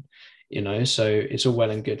that then? You know, so it's all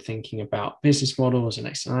well and good thinking about business models and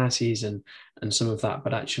externalities and some of that,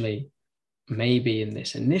 but actually maybe in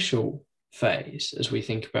this initial phase, as we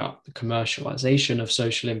think about the commercialization of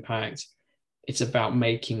social impact, it's about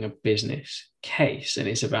making a business case, and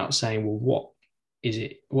it's about saying, well, what is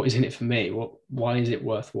in it for me? Why is it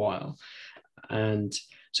worthwhile? And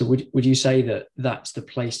so would you say that that's the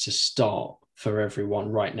place to start for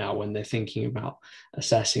everyone right now when they're thinking about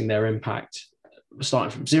assessing their impact,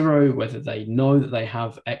 starting from zero, whether they know that they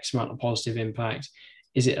have X amount of positive impact?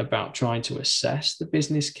 Is it about trying to assess the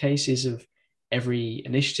business cases of every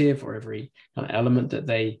initiative or every kind of element that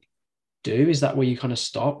they do? Is that where you kind of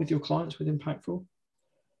start with your clients with Impactful?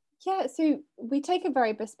 Yeah, so we take a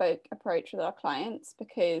very bespoke approach with our clients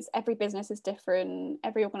because every business is different.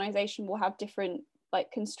 Every organization will have different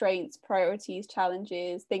like constraints, priorities,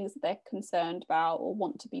 challenges, things that they're concerned about or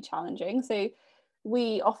want to be challenging. So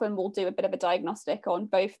we often will do a bit of a diagnostic on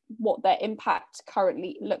both what their impact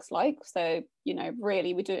currently looks like. So, you know,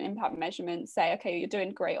 really we do an impact measurement, say, okay, you're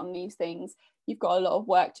doing great on these things, you've got a lot of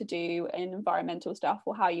work to do in environmental stuff,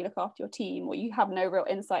 or how you look after your team, or you have no real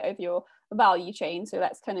insight over your value chain, so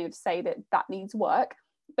let's kind of say that that needs work.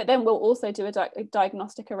 But then we'll also do a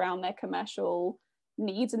diagnostic around their commercial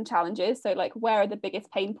needs and challenges. So like, where are the biggest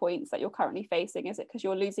pain points that you're currently facing? Is it because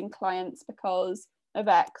you're losing clients because of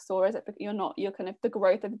X, or is it because you're kind of, the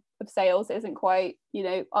growth of sales isn't quite, you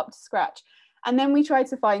know, up to scratch? And then we try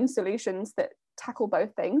to find solutions that tackle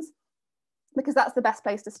both things, because that's the best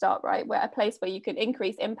place to start, right? Where a place where you can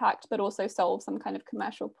increase impact but also solve some kind of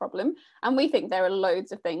commercial problem. And we think there are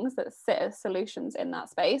loads of things that sit as solutions in that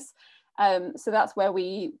space. So that's where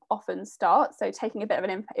we often start. So taking a bit of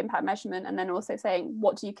an impact measurement, and then also saying,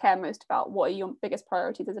 what do you care most about? What are your biggest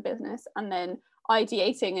priorities as a business? And then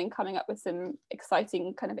ideating and coming up with some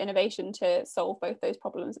exciting kind of innovation to solve both those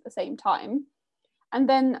problems at the same time. And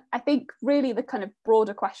then I think really the kind of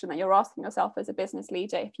broader question that you're asking yourself as a business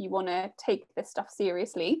leader, if you want to take this stuff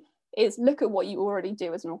seriously, is look at what you already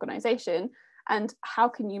do as an organization and how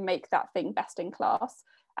can you make that thing best in class.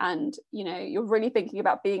 And, you know, you're really thinking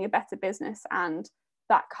about being a better business, and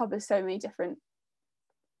that covers so many different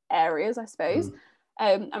areas, I suppose.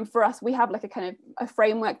 And for us, we have like a kind of a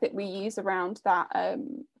framework that we use around that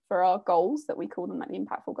for our goals, that we call them like the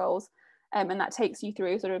impactful goals. And that takes you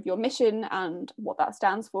through sort of your mission and what that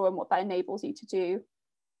stands for and what that enables you to do.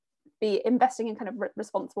 Be investing in kind of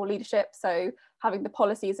responsible leadership, so having the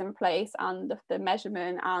policies in place and the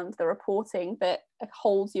measurement and the reporting that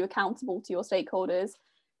holds you accountable to your stakeholders.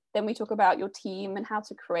 Then we talk about your team and how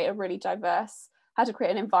to create a really diverse, how to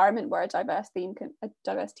create an environment where a diverse team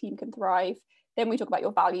can thrive. Then we talk about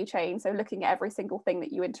your value chain, so looking at every single thing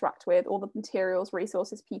that you interact with, all the materials,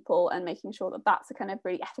 resources, people, and making sure that that's a kind of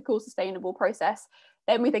really ethical, sustainable process.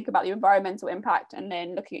 Then we think about the environmental impact, and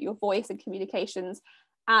then looking at your voice and communications.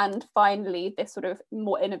 And finally, this sort of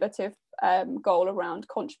more innovative goal around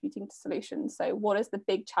contributing to solutions. So what is the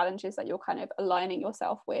big challenges that you're kind of aligning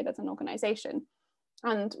yourself with as an organization?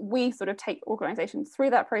 And we sort of take organizations through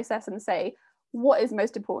that process and say, what is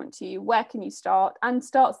most important to you? Where can you start? And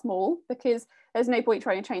start small, because there's no point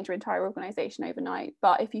trying to change your entire organization overnight.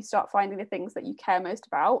 But if you start finding the things that you care most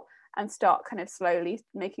about and start kind of slowly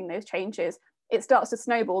making those changes, it starts to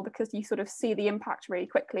snowball, because you sort of see the impact really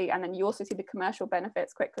quickly, and then you also see the commercial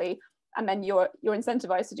benefits quickly, and then you're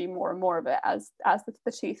incentivized to do more and more of it as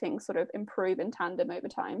the two things sort of improve in tandem over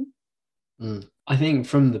time. I think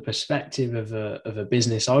from the perspective of a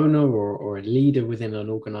business owner or a leader within an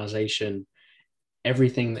organization,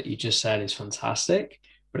 everything that you just said is fantastic,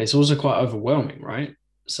 but it's also quite overwhelming, right?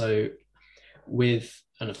 So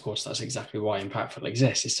and of course, that's exactly why Impactful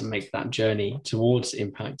exists, is to make that journey towards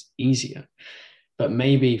impact easier. But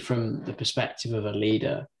maybe from the perspective of a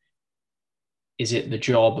leader, is it the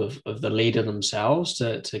job of the leader themselves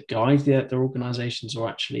to guide their organizations, or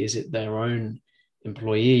actually is it their own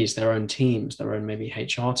employees, their own teams, their own maybe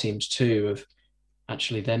HR teams too, of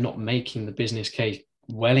actually they're not making the business case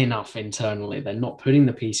well enough internally, they're not putting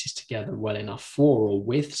the pieces together well enough for or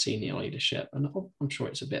with senior leadership? And I'm sure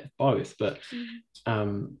it's a bit of both, but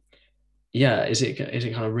yeah, is it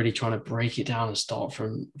kind of really trying to break it down and start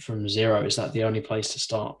from zero? Is that the only place to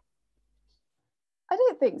start? I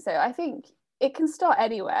don't think so. I think it can start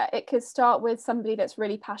anywhere. It could start with somebody that's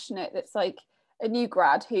really passionate, that's like a new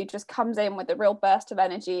grad who just comes in with a real burst of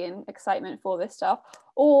energy and excitement for this stuff.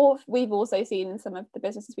 Or we've also seen in some of the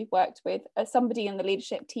businesses we've worked with, somebody in the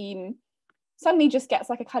leadership team suddenly just gets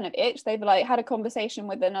like a kind of itch. They've like had a conversation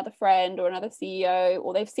with another friend or another CEO,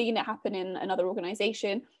 or they've seen it happen in another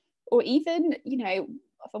organization, or even, you know,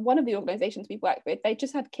 for one of the organizations we've worked with, they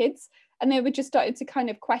just had kids and they were just starting to kind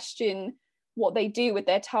of question what they do with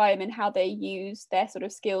their time and how they use their sort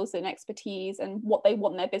of skills and expertise and what they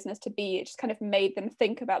want their business to be. It just kind of made them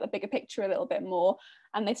think about the bigger picture a little bit more,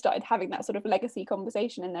 and they started having that sort of legacy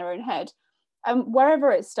conversation in their own head. And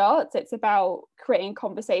wherever it starts, it's about creating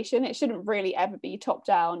conversation. It shouldn't really ever be top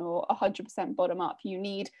down or 100% bottom up. You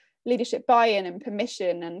need leadership buy-in and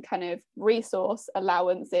permission and kind of resource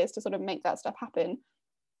allowances to sort of make that stuff happen.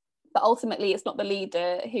 But ultimately, it's not the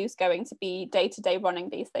leader who's going to be day-to-day running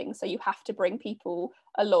these things. So you have to bring people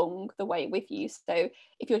along the way with you. So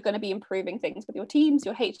if you're going to be improving things with your teams,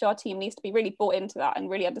 your HR team needs to be really bought into that and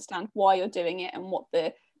really understand why you're doing it and what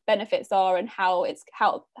the benefits are and how,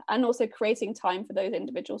 and also creating time for those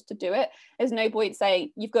individuals to do it. There's no point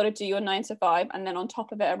saying you've got to do your 9 to 5, and then on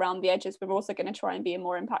top of it, around the edges, we're also going to try and be a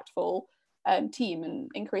more impactful team and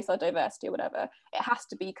increase our diversity or whatever. It has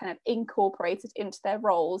to be kind of incorporated into their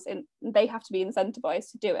roles, and they have to be incentivized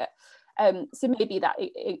to do it. So maybe that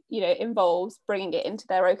involves bringing it into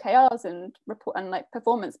their OKRs and report and like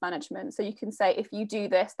performance management. So you can say, if you do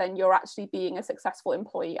this, then you're actually being a successful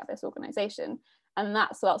employee at this organization, and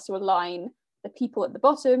that starts to align the people at the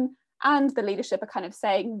bottom and the leadership are kind of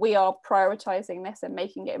saying, we are prioritizing this and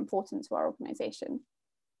making it important to our organization.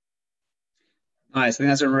 Nice. I think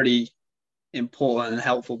that's a really important and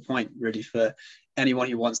helpful point, really, for anyone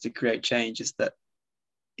who wants to create change, is that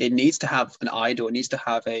it needs to have an idol, it needs to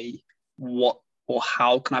have a what or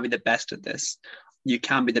how can I be the best at this? You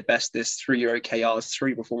can be the best at this through your OKRs, through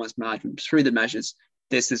your performance management, through the measures.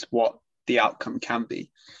 This is what the outcome can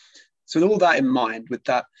be. So with all that in mind, with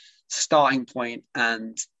that starting point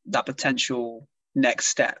and that potential next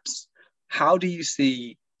steps, how do you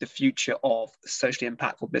see the future of socially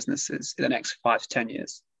impactful businesses in the next 5 to 10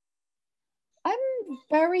 years? I'm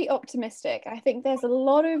very optimistic. I think there's a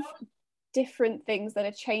lot of different things that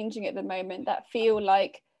are changing at the moment that feel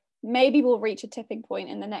like maybe we'll reach a tipping point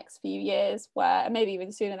in the next few years, where maybe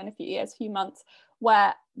even sooner than a few months,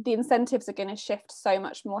 where the incentives are going to shift so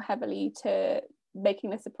much more heavily to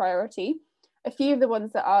making this a priority. A few of the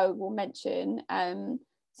ones that I will mention, so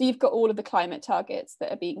you've got all of the climate targets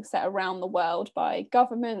that are being set around the world by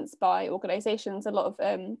governments, by organizations. A lot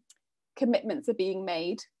of commitments are being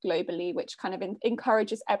made globally, which kind of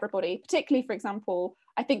encourages everybody, particularly, for example,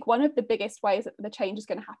 I think one of the biggest ways that the change is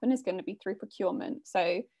going to happen is going to be through procurement.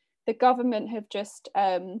 So the government have just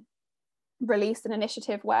released an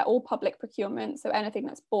initiative where all public procurement, so anything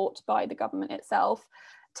that's bought by the government itself,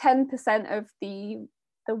 10% of the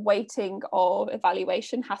weighting of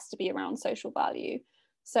evaluation has to be around social value.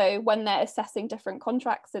 So when they're assessing different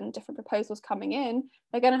contracts and different proposals coming in,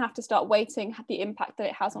 they're going to have to start weighting the impact that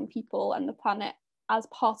it has on people and the planet as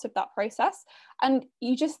part of that process. And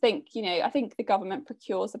you just think, I think the government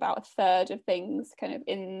procures about a third of things kind of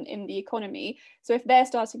in the economy. So if they're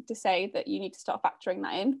starting to say that you need to start factoring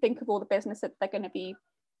that in, think of all the business that they're going to be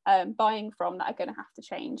buying from that are going to have to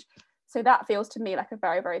change. So that feels to me like a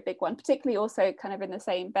very, very big one, particularly also kind of in the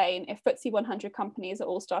same vein, if FTSE 100 companies are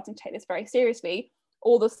all starting to take this very seriously,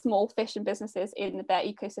 all the small fish and businesses in their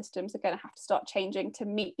ecosystems are going to have to start changing to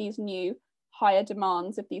meet these new higher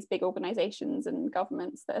demands of these big organizations and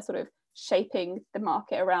governments that are sort of shaping the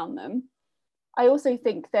market around them. I also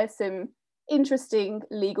think there's some interesting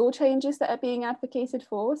legal changes that are being advocated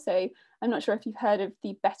for. So I'm not sure if you've heard of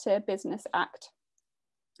the Better Business Act.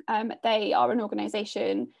 They are an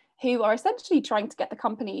organization who are essentially trying to get the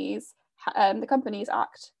Companies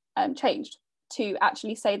Act changed to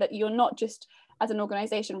actually say that you're not just as an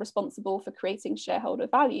organization responsible for creating shareholder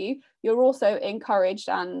value, you're also encouraged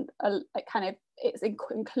and it's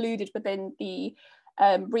included within the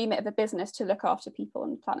remit of a business to look after people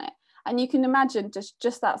and the planet. And you can imagine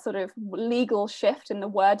just that sort of legal shift in the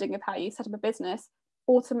wording of how you set up a business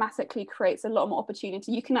automatically creates a lot more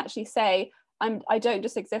opportunity. You can actually say, I don't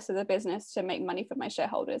just exist as a business to make money for my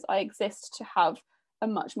shareholders. I exist to have a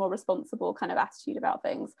much more responsible kind of attitude about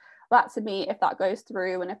things. That, to me, if that goes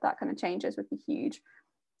through and if that kind of changes, would be huge.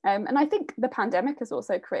 And I think the pandemic has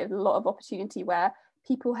also created a lot of opportunity where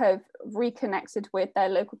people have reconnected with their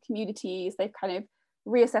local communities. They've kind of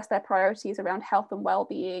reassessed their priorities around health and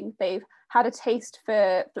well-being. They've had a taste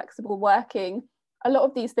for flexible working. A lot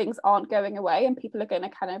of these things aren't going away, and people are going to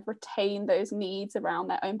kind of retain those needs around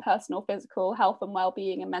their own personal physical health and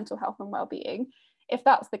well-being and mental health and well-being. If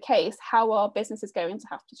that's the case, how are businesses going to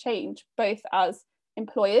have to change, both as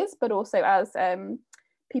employers, but also as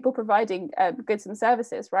people providing goods and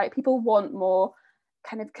services, right? People want more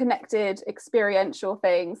kind of connected, experiential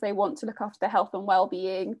things. They want to look after their health and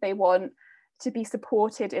well-being. They want to be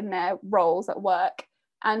supported in their roles at work.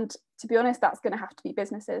 And to be honest, that's going to have to be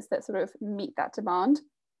businesses that sort of meet that demand.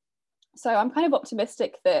 So I'm kind of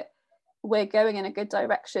optimistic that we're going in a good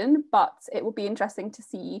direction, but it will be interesting to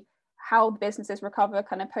see how businesses recover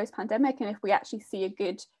kind of post-pandemic, and if we actually see a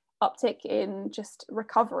good uptick in just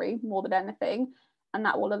recovery more than anything, and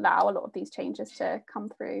that will allow a lot of these changes to come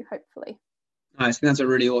through, hopefully. Nice. I think that's a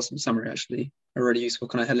really awesome summary, actually, a really useful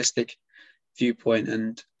kind of holistic viewpoint.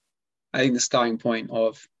 And I think the starting point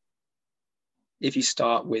of, if you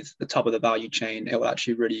start with the top of the value chain, it will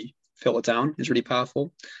actually really filter down, is really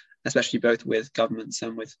powerful, especially both with governments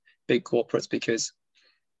and with big corporates, because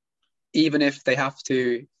even if they have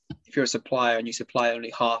to, if you're a supplier and you supply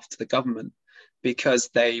only half to the government because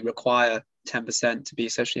they require 10% to be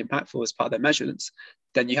socially impactful as part of their measurements,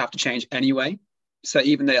 then you have to change anyway. So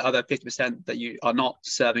even the other 50% that you are not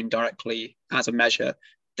serving directly as a measure,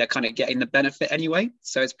 they're kind of getting the benefit anyway.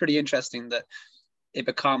 So it's pretty interesting that it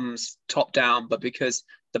becomes top down, but because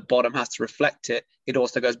the bottom has to reflect it, it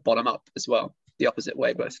also goes bottom up as well, the opposite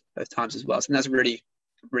way both times as well. So that's really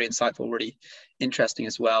really insightful, really interesting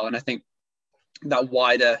as well. And I think that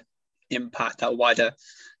wider impact, that wider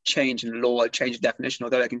change in law, change in definition,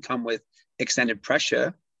 although it can come with extended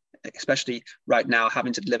pressure, especially right now,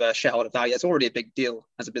 having to deliver shareholder value, it's already a big deal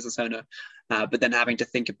as a business owner. But then having to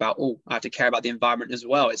think about, I have to care about the environment as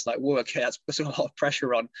well. It's like, whoa, okay, that's putting a lot of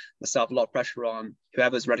pressure on myself, a lot of pressure on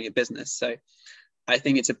whoever's running a business. So I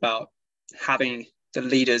think it's about having the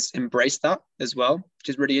leaders embrace that as well, which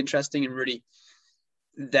is really interesting, and really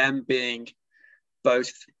them being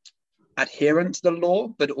both adherent to the law,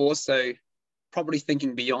 but also probably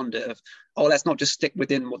thinking beyond it of, let's not just stick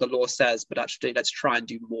within what the law says, but actually let's try and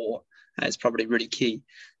do more. It's probably really key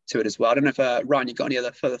to it as well. I don't know if Ryan, you got any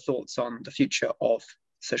other further thoughts on the future of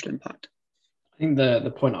social impact? I think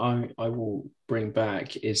the point I will bring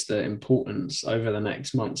back is the importance over the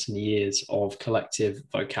next months and years of collective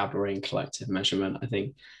vocabulary and collective measurement. I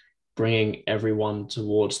think bringing everyone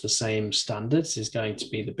towards the same standards is going to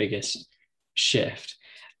be the biggest shift.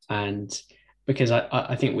 And because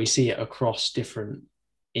I think we see it across different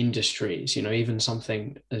industries, even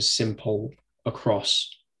something as simple across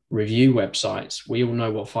review websites, we all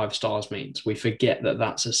know what 5 stars means. We forget that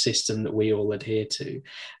that's a system that we all adhere to.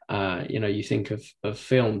 You think of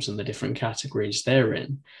films and the different categories they're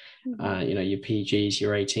in, your PGs,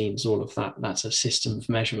 your 18s, all of that, that's a system of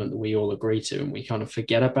measurement that we all agree to, and we kind of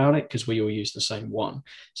forget about it because we all use the same one.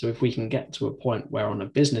 So if we can get to a point where on a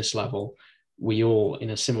business level, we all,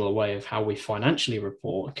 in a similar way of how we financially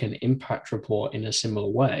report, can impact report in a similar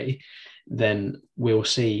way, then we'll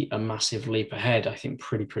see a massive leap ahead, I think,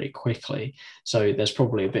 pretty quickly. So there's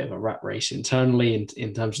probably a bit of a rat race internally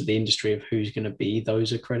in terms of the industry of who's going to be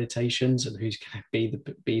those accreditations and who's going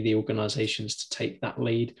to be the organizations to take that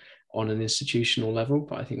lead on an institutional level.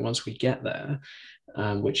 But I think once we get there,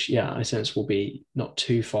 which, I sense will be not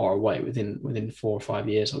too far away, within 4 or 5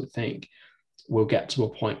 years, I would think, we'll get to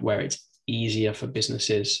a point where it's easier for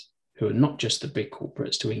businesses who are not just the big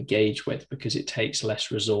corporates to engage with, because it takes less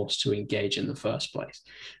resource to engage in the first place.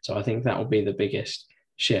 So I think that will be the biggest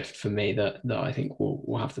shift for me that I think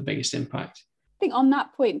will have the biggest impact. I think on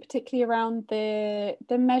that point, particularly around the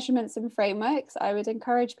measurements and frameworks, I would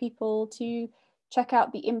encourage people to check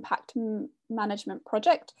out the Impact Management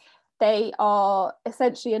Project. They are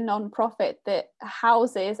essentially a non-profit that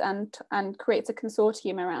houses and creates a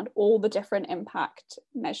consortium around all the different impact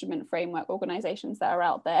measurement framework organizations that are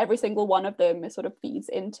out there. Every single one of them sort of feeds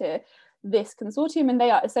into this consortium, and they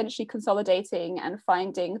are essentially consolidating and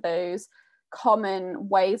finding those common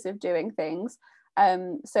ways of doing things.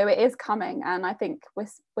 So it is coming, and I think we're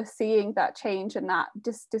seeing that change, and that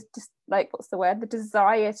just like, what's the word? The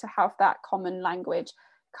desire to have that common language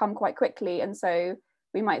come quite quickly, and so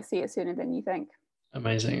we might see it sooner than you think.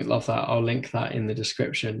 Amazing. Love that. I'll link that in the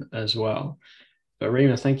description as well. But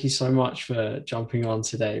Rima, thank you so much for jumping on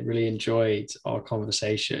today. Really enjoyed our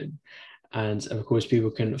conversation. And of course,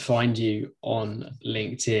 people can find you on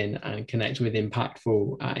LinkedIn and connect with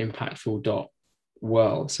Impactful at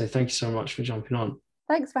impactful.world. So thank you so much for jumping on.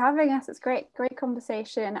 Thanks for having us. It's great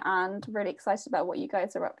conversation, and really excited about what you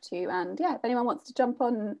guys are up to. And if anyone wants to jump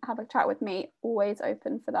on and have a chat with me, always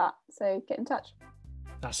open for that. So get in touch.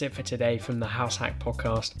 That's it for today from the House Hack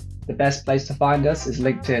podcast. The best place to find us is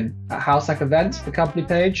LinkedIn at House Hack Events, the company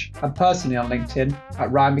page, and personally on LinkedIn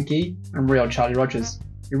at Ryan McGee and Real Charlie Rogers.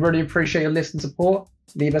 We really appreciate your listening support.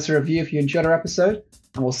 Leave us a review if you enjoyed our episode,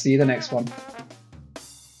 and we'll see you the next one.